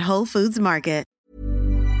Day at Whole Foods Market.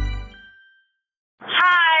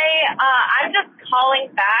 Hi, I'm just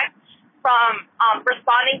calling back from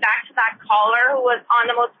responding back to that caller who was on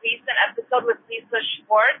the most recent episode with Lisa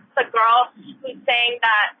Schwartz, the girl who's saying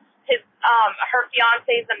that her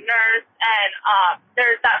fiance is a nurse, and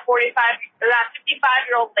there's that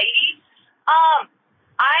 55-year-old lady.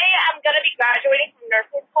 I am going to be graduating from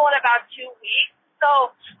nursing school in about 2 weeks,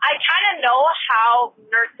 so I kind of know how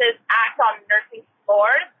nurses act on nursing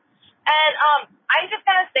floors. And I'm just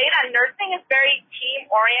going to say that nursing is very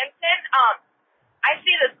team-oriented. I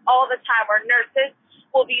see this all the time where nurses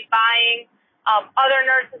will be buying other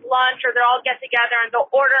nurses' lunch, or they'll all get together and they'll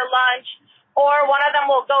order lunch, or one of them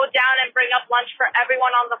will go down and bring up lunch for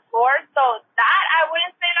everyone on the floor. So that, I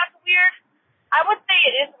wouldn't say that's weird. I would say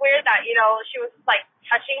it is weird that, she was like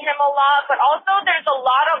touching him a lot, but also there's a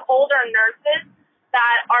lot of older nurses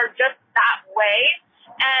that are just that way.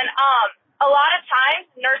 And a lot of times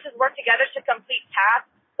nurses work together to complete tasks,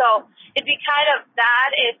 so it'd be kind of bad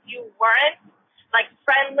if you weren't like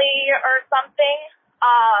friendly or something.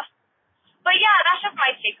 But yeah, that's just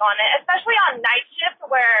my take on it, especially on night shift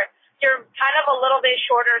where you're kind of a little bit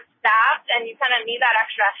shorter staffed and you kind of need that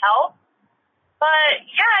extra help. But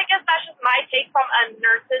yeah, I guess that's just my take from a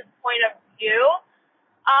nurse's point of view.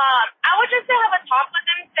 I would just have a talk with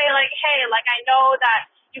them and say like, hey, like I know that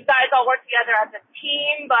you guys all work together as a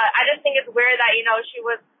team, but I just think it's weird that,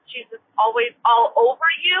 she's just always all over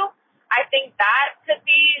you. I think that could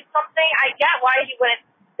be something. I get why he wouldn't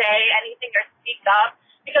say anything or speak up,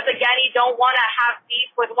 because again, you don't want to have beef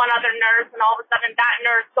with one other nurse and all of a sudden that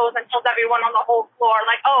nurse goes and tells everyone on the whole floor,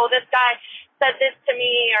 like, oh, this guy said this to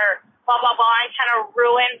me or blah, blah, blah, and kind of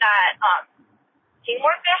ruin that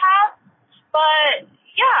teamwork they have. But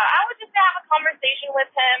yeah, I would just have a conversation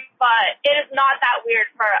with him, but it is not that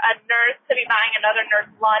weird for a nurse to be buying another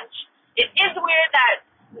nurse lunch. It is weird that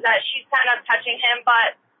she's kind of touching him,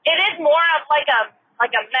 but it is more of like a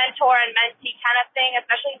mentor and mentee kind of thing,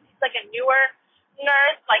 especially if he's like a newer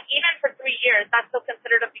nurse. Like even for 3 years, that's still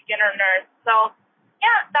considered a beginner nurse. So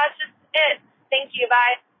yeah, that's just it. Thank you.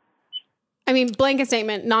 Bye. I mean, blanket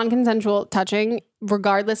statement, non-consensual touching,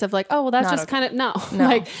 regardless of like, oh, well, that's not just okay. Kind of no.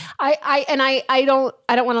 Like I don't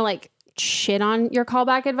want to like shit on your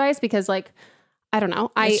callback advice because like, I don't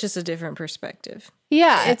know. It's just a different perspective.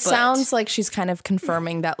 Yeah. It sounds like she's kind of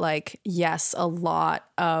confirming that like, yes, a lot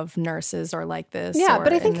of nurses are like this. Yeah,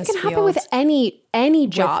 but I think it can happen with any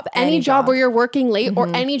job. Any job where you're working late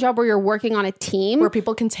or any job where you're working on a team. Where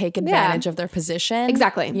people can take advantage of their position.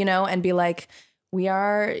 Exactly. And be like, we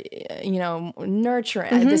are,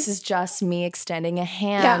 nurturing. This is just me extending a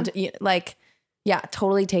hand. Yeah.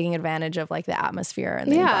 Totally taking advantage of like the atmosphere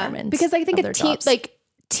and the environment. Because I think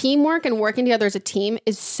teamwork and working together as a team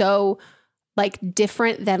is so like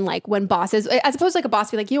different than like when bosses, as opposed to like a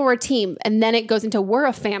boss be like, we're a team, and then it goes into we're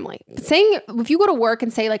a family. Saying, if you go to work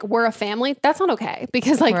and say like we're a family, that's not okay,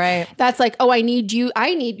 because like that's like, oh,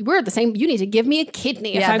 we're the same, you need to give me a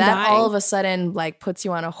kidney if I'm dying. All of a sudden like puts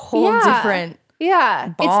you on a whole different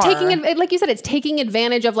bar. It's taking, like you said, it's taking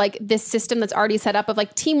advantage of like this system that's already set up of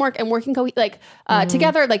like teamwork and working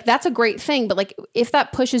together. Like that's a great thing, but like if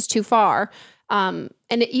that pushes too far, and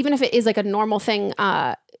even if it is like a normal thing,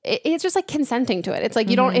 it's just like consenting to it. It's like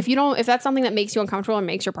if that's something that makes you uncomfortable and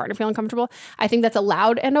makes your partner feel uncomfortable, I think that's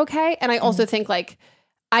allowed and okay. And I also think like,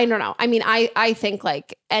 I don't know. I mean, I think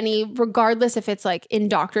like regardless if it's like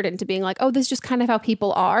indoctrinated into being like, oh, this is just kind of how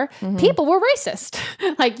people are. People were racist.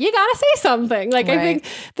 Like, you got to say something. Like, I think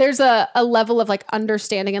there's a level of like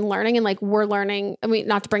understanding and learning, and like we're learning. I mean,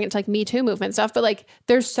 not to bring it to like Me Too movement stuff, but like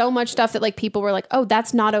there's so much stuff that like people were like, oh,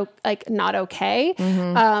 that's not okay.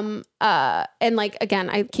 And like, again,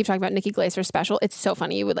 I keep talking about Nikki Glaser's special. It's so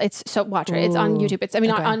funny. Watch it. It's on YouTube.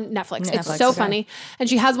 On Netflix. It's so funny. And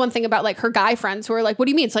she has one thing about like her guy friends who are like, what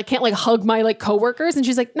do you mean? So I can't like hug my like coworkers? And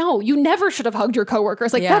she's like, no, you never should have hugged your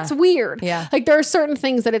coworkers. Like, that's weird. Yeah. Like there are certain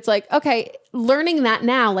things that it's like, okay, learning that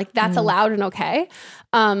now, like that's allowed and okay.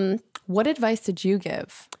 What advice did you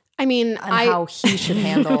give? I mean, how he should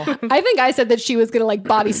handle. I think I said that she was going to like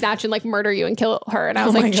body snatch and like murder you and kill her. And I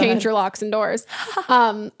was like, change your locks and doors.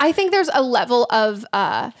 I think there's a level of,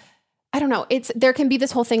 I don't know. There can be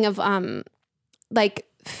this whole thing of like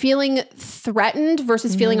feeling threatened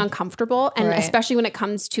versus feeling uncomfortable. And especially when it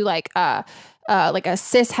comes to like a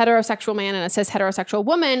cis heterosexual man and a cis heterosexual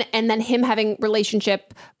woman, and then him having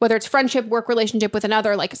relationship, whether it's friendship, work relationship with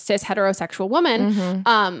another like cis heterosexual woman.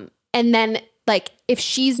 And then like if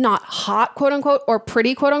she's not hot, quote unquote, or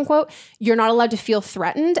pretty, quote unquote, you're not allowed to feel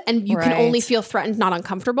threatened, and you can only feel threatened, not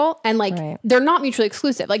uncomfortable. And like they're not mutually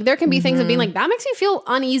exclusive. Like there can be things of being like, that makes me feel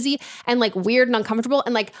uneasy and like weird and uncomfortable.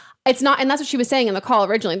 And like it's not, and that's what she was saying in the call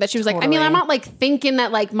originally, that she was like, I mean, I'm not like thinking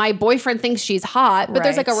that like my boyfriend thinks she's hot, but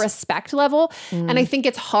there's like a respect level. And I think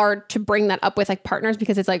it's hard to bring that up with like partners,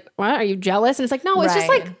 because it's like, what, are you jealous? And it's like, no, it's just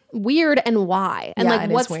like weird, and why? And like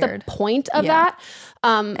what's the point of that?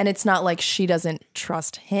 And it's not like she doesn't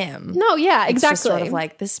trust him. No, yeah, exactly. It's just sort of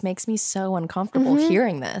like, this makes me so uncomfortable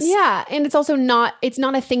hearing this. Yeah. And it's also not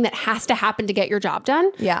a thing that has to happen to get your job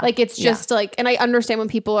done. Yeah. Like it's just like, and I understand when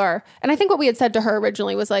people are, and I think what we had said to her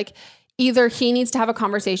originally was like, either he needs to have a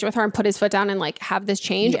conversation with her and put his foot down and like have this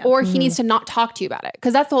change, or he needs to not talk to you about it.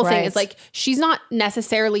 Cause that's the whole thing. Is like, she's not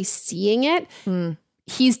necessarily seeing it.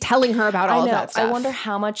 He's telling her about all of that stuff. I wonder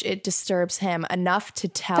how much it disturbs him enough to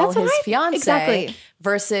tell his fiance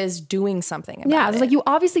versus doing something about it. Yeah, it's like, you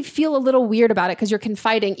obviously feel a little weird about it because you're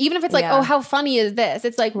confiding. Even if it's like, oh, how funny is this?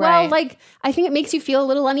 It's like, well, like, I think it makes you feel a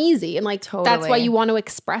little uneasy. And like, that's why you want to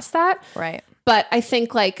express that. Right. But I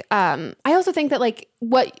think like, I also think that like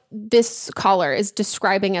what this caller is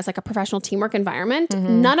describing as like a professional teamwork environment,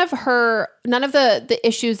 none of the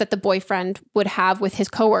issues that the boyfriend would have with his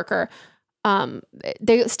coworker,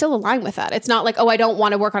 they still align with that. It's not like, oh, I don't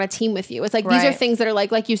want to work on a team with you. It's like, these are things that are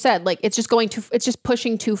like you said, like it's just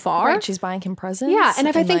pushing too far. Right. She's buying him presents. Yeah. And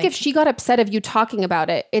if she got upset of you talking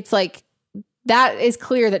about it, it's like, that is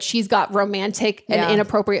clear that she's got romantic and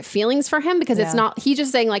inappropriate feelings for him, because it's not, he's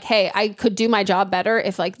just saying like, hey, I could do my job better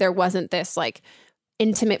if like there wasn't this like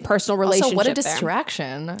intimate personal relationship. Also, what a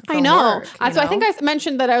distraction. I know. So I think I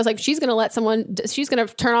mentioned that I was like, she's going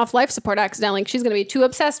to turn off life support accidentally. She's going to be too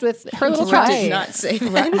obsessed with her little child. Did not say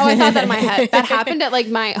that. Oh, I thought that in my head. That happened at like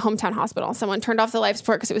my hometown hospital. Someone turned off the life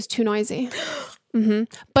support because it was too noisy.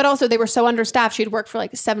 But also they were so understaffed. She'd worked for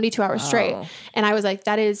like 72 hours straight. And I was like,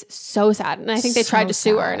 that is so sad. And I think they tried to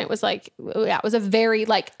sue her, and it was like, it was a very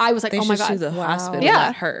like, I was like, oh my God. Sue the hospital,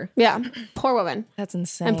 not her. Yeah. Poor woman. That's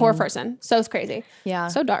insane. And poor person. So it's crazy. Yeah.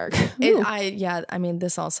 So dark. I mean,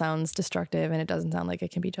 this all sounds destructive, and it doesn't sound like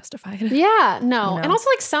it can be justified. Yeah, no. And also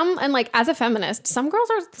like as a feminist, some girls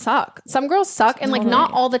suck. Some girls suck, and like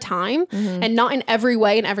not all the time, and not in every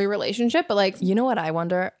way in every relationship, but like, you know what I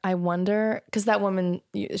wonder, because that woman,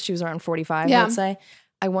 she was around 45, let's say.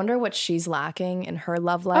 I wonder what she's lacking in her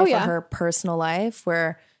love life or her personal life,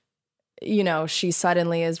 where, you know, she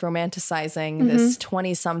suddenly is romanticizing this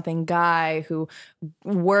 20-something guy who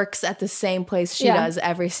works at the same place she does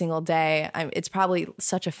every single day. It's probably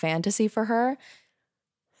such a fantasy for her.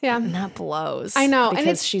 Yeah. And that blows. I know.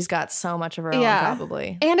 Because she's got so much of her own,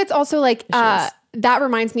 probably. And it's also like, that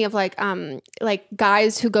reminds me of like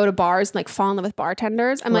guys who go to bars and like fall in love with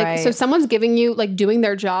bartenders. I'm like, so someone's giving you like doing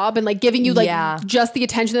their job and like giving you like just the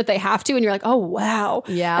attention that they have to, and you're like, oh wow.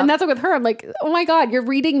 Yeah. And that's like with her, I'm like, oh my God, you're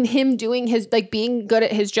reading him doing his like being good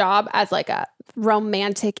at his job as like a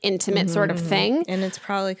romantic, intimate sort of thing. And it's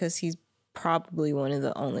probably because he's probably one of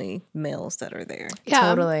the only males that are there. Yeah,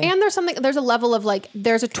 Totally. And there's a level of like,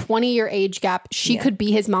 there's a 20-year age gap. She could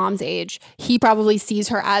be his mom's age. He probably sees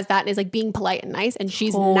her as that and is like being polite and nice, and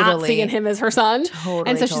she's not seeing him as her son.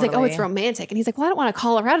 And so she's like, oh, it's romantic. And he's like, well, I don't want to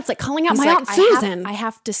call her out. It's like calling out my Aunt Susan. I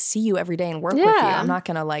have to see you every day and work with you. I'm not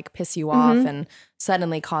going to like piss you off and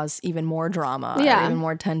suddenly cause even more drama or even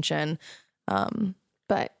more tension.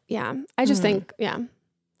 But yeah, I just think,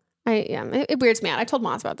 it weirds me out. I told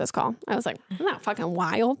Moz about this call. I was like, isn't that fucking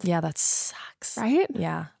wild? Yeah, that sucks. Right?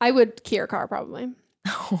 Yeah. I would key her car probably,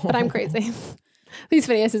 but I'm crazy. At least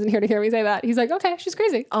Finneas isn't here to hear me say that. He's like, okay, she's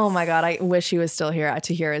crazy. Oh my God. I wish he was still here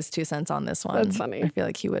to hear his 2 cents on this one. That's funny. I feel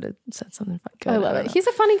like he would have said something good. I love it. He's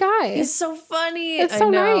a funny guy. He's so funny. It's so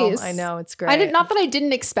nice. I know. It's great. Not that I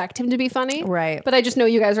didn't expect him to be funny. Right. But I just know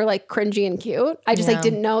you guys are like cringy and cute. I just like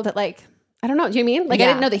didn't know that like, I don't know. Do you mean? Like I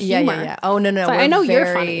didn't know the humor. Yeah. Oh, no. So I know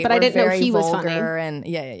you're funny, but I didn't know he was funny. And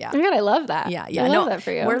yeah. Oh my God, I love that. Yeah. I love that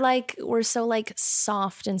for you. We're so like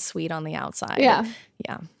soft and sweet on the outside. Yeah.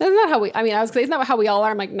 Yeah. Isn't that how we, I was going to say, isn't that how we all are?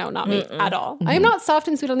 I'm like, no, not me at all. I am not soft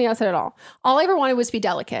and sweet on the outside at all. All I ever wanted was to be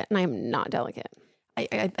delicate, and I am not delicate.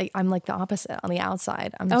 I'm like the opposite. On the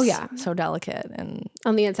outside, I'm so delicate, and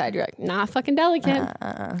on the inside, you're like, nah, fucking delicate.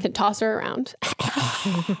 Can toss her around.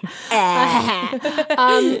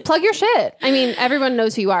 Plug your shit. I mean, everyone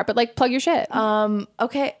knows who you are, but like, plug your shit.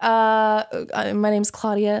 Okay. My name's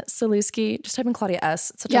Claudia Sulewski. Just type in Claudia S.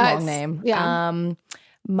 It's such a long name. Yeah.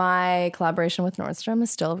 My collaboration with Nordstrom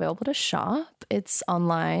is still available to shop. It's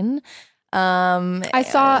online. I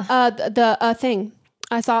saw the thing.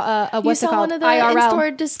 I saw what's it called? One of the IRL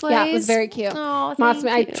in-store displays. Yeah, it was very cute. Oh,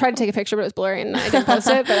 I tried to take a picture, but it was blurry, and I didn't post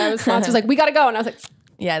it. But Moz was like, "We gotta go," and I was like,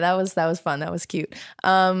 "Yeah, that was fun. That was cute."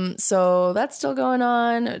 So that's still going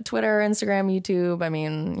on. Twitter, Instagram, YouTube. I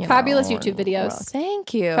mean, fabulous YouTube videos.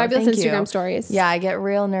 Thank you. Fabulous Instagram stories. Yeah, I get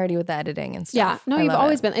real nerdy with the editing and stuff. Yeah, no, you've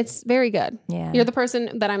always been. It's very good. Yeah, you're the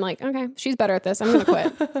person that I'm like, okay, she's better at this. I'm gonna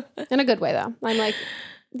quit. In a good way, though. I'm like,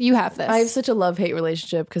 you have this. I have such a love-hate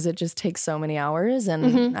relationship because it just takes so many hours,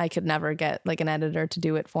 and I could never get like an editor to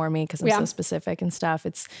do it for me because I'm so specific and stuff.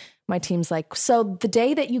 It's my team's like, so the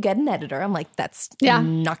day that you get an editor, I'm like, that's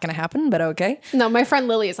not going to happen, but okay. No, my friend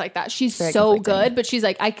Lily is like that. She's so good, but she's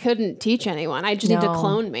like, I couldn't teach anyone. I just need to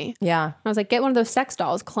clone me. Yeah. I was like, get one of those sex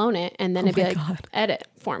dolls, clone it, and then it'd be like, edit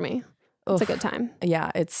for me. It's a good time.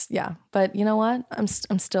 Yeah, but you know what? I'm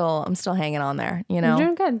still hanging on there. You know, you're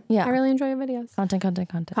doing good. Yeah, I really enjoy your videos. Content.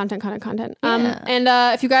 Yeah. And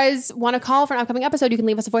if you guys want to call for an upcoming episode, you can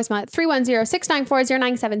leave us a voicemail at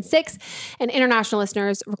 310-694-0976. And international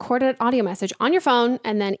listeners, record an audio message on your phone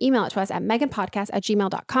and then email it to us at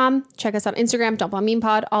meganpodcast@gmail.com. Check us on Instagram, Don't Bomb Meme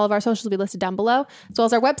Pod. All of our socials will be listed down below, as well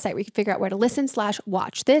as our website where you can figure out where to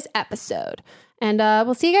listen/watch this episode. And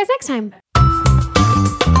we'll see you guys next time.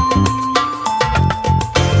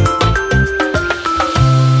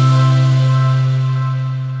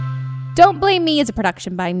 Don't Blame Me is a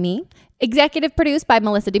production by me, executive produced by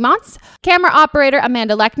Melissa DeMonts, camera operator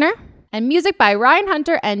Amanda Lechner, and music by Ryan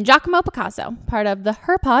Hunter and Giacomo Picasso, part of the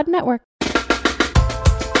HerPod Network.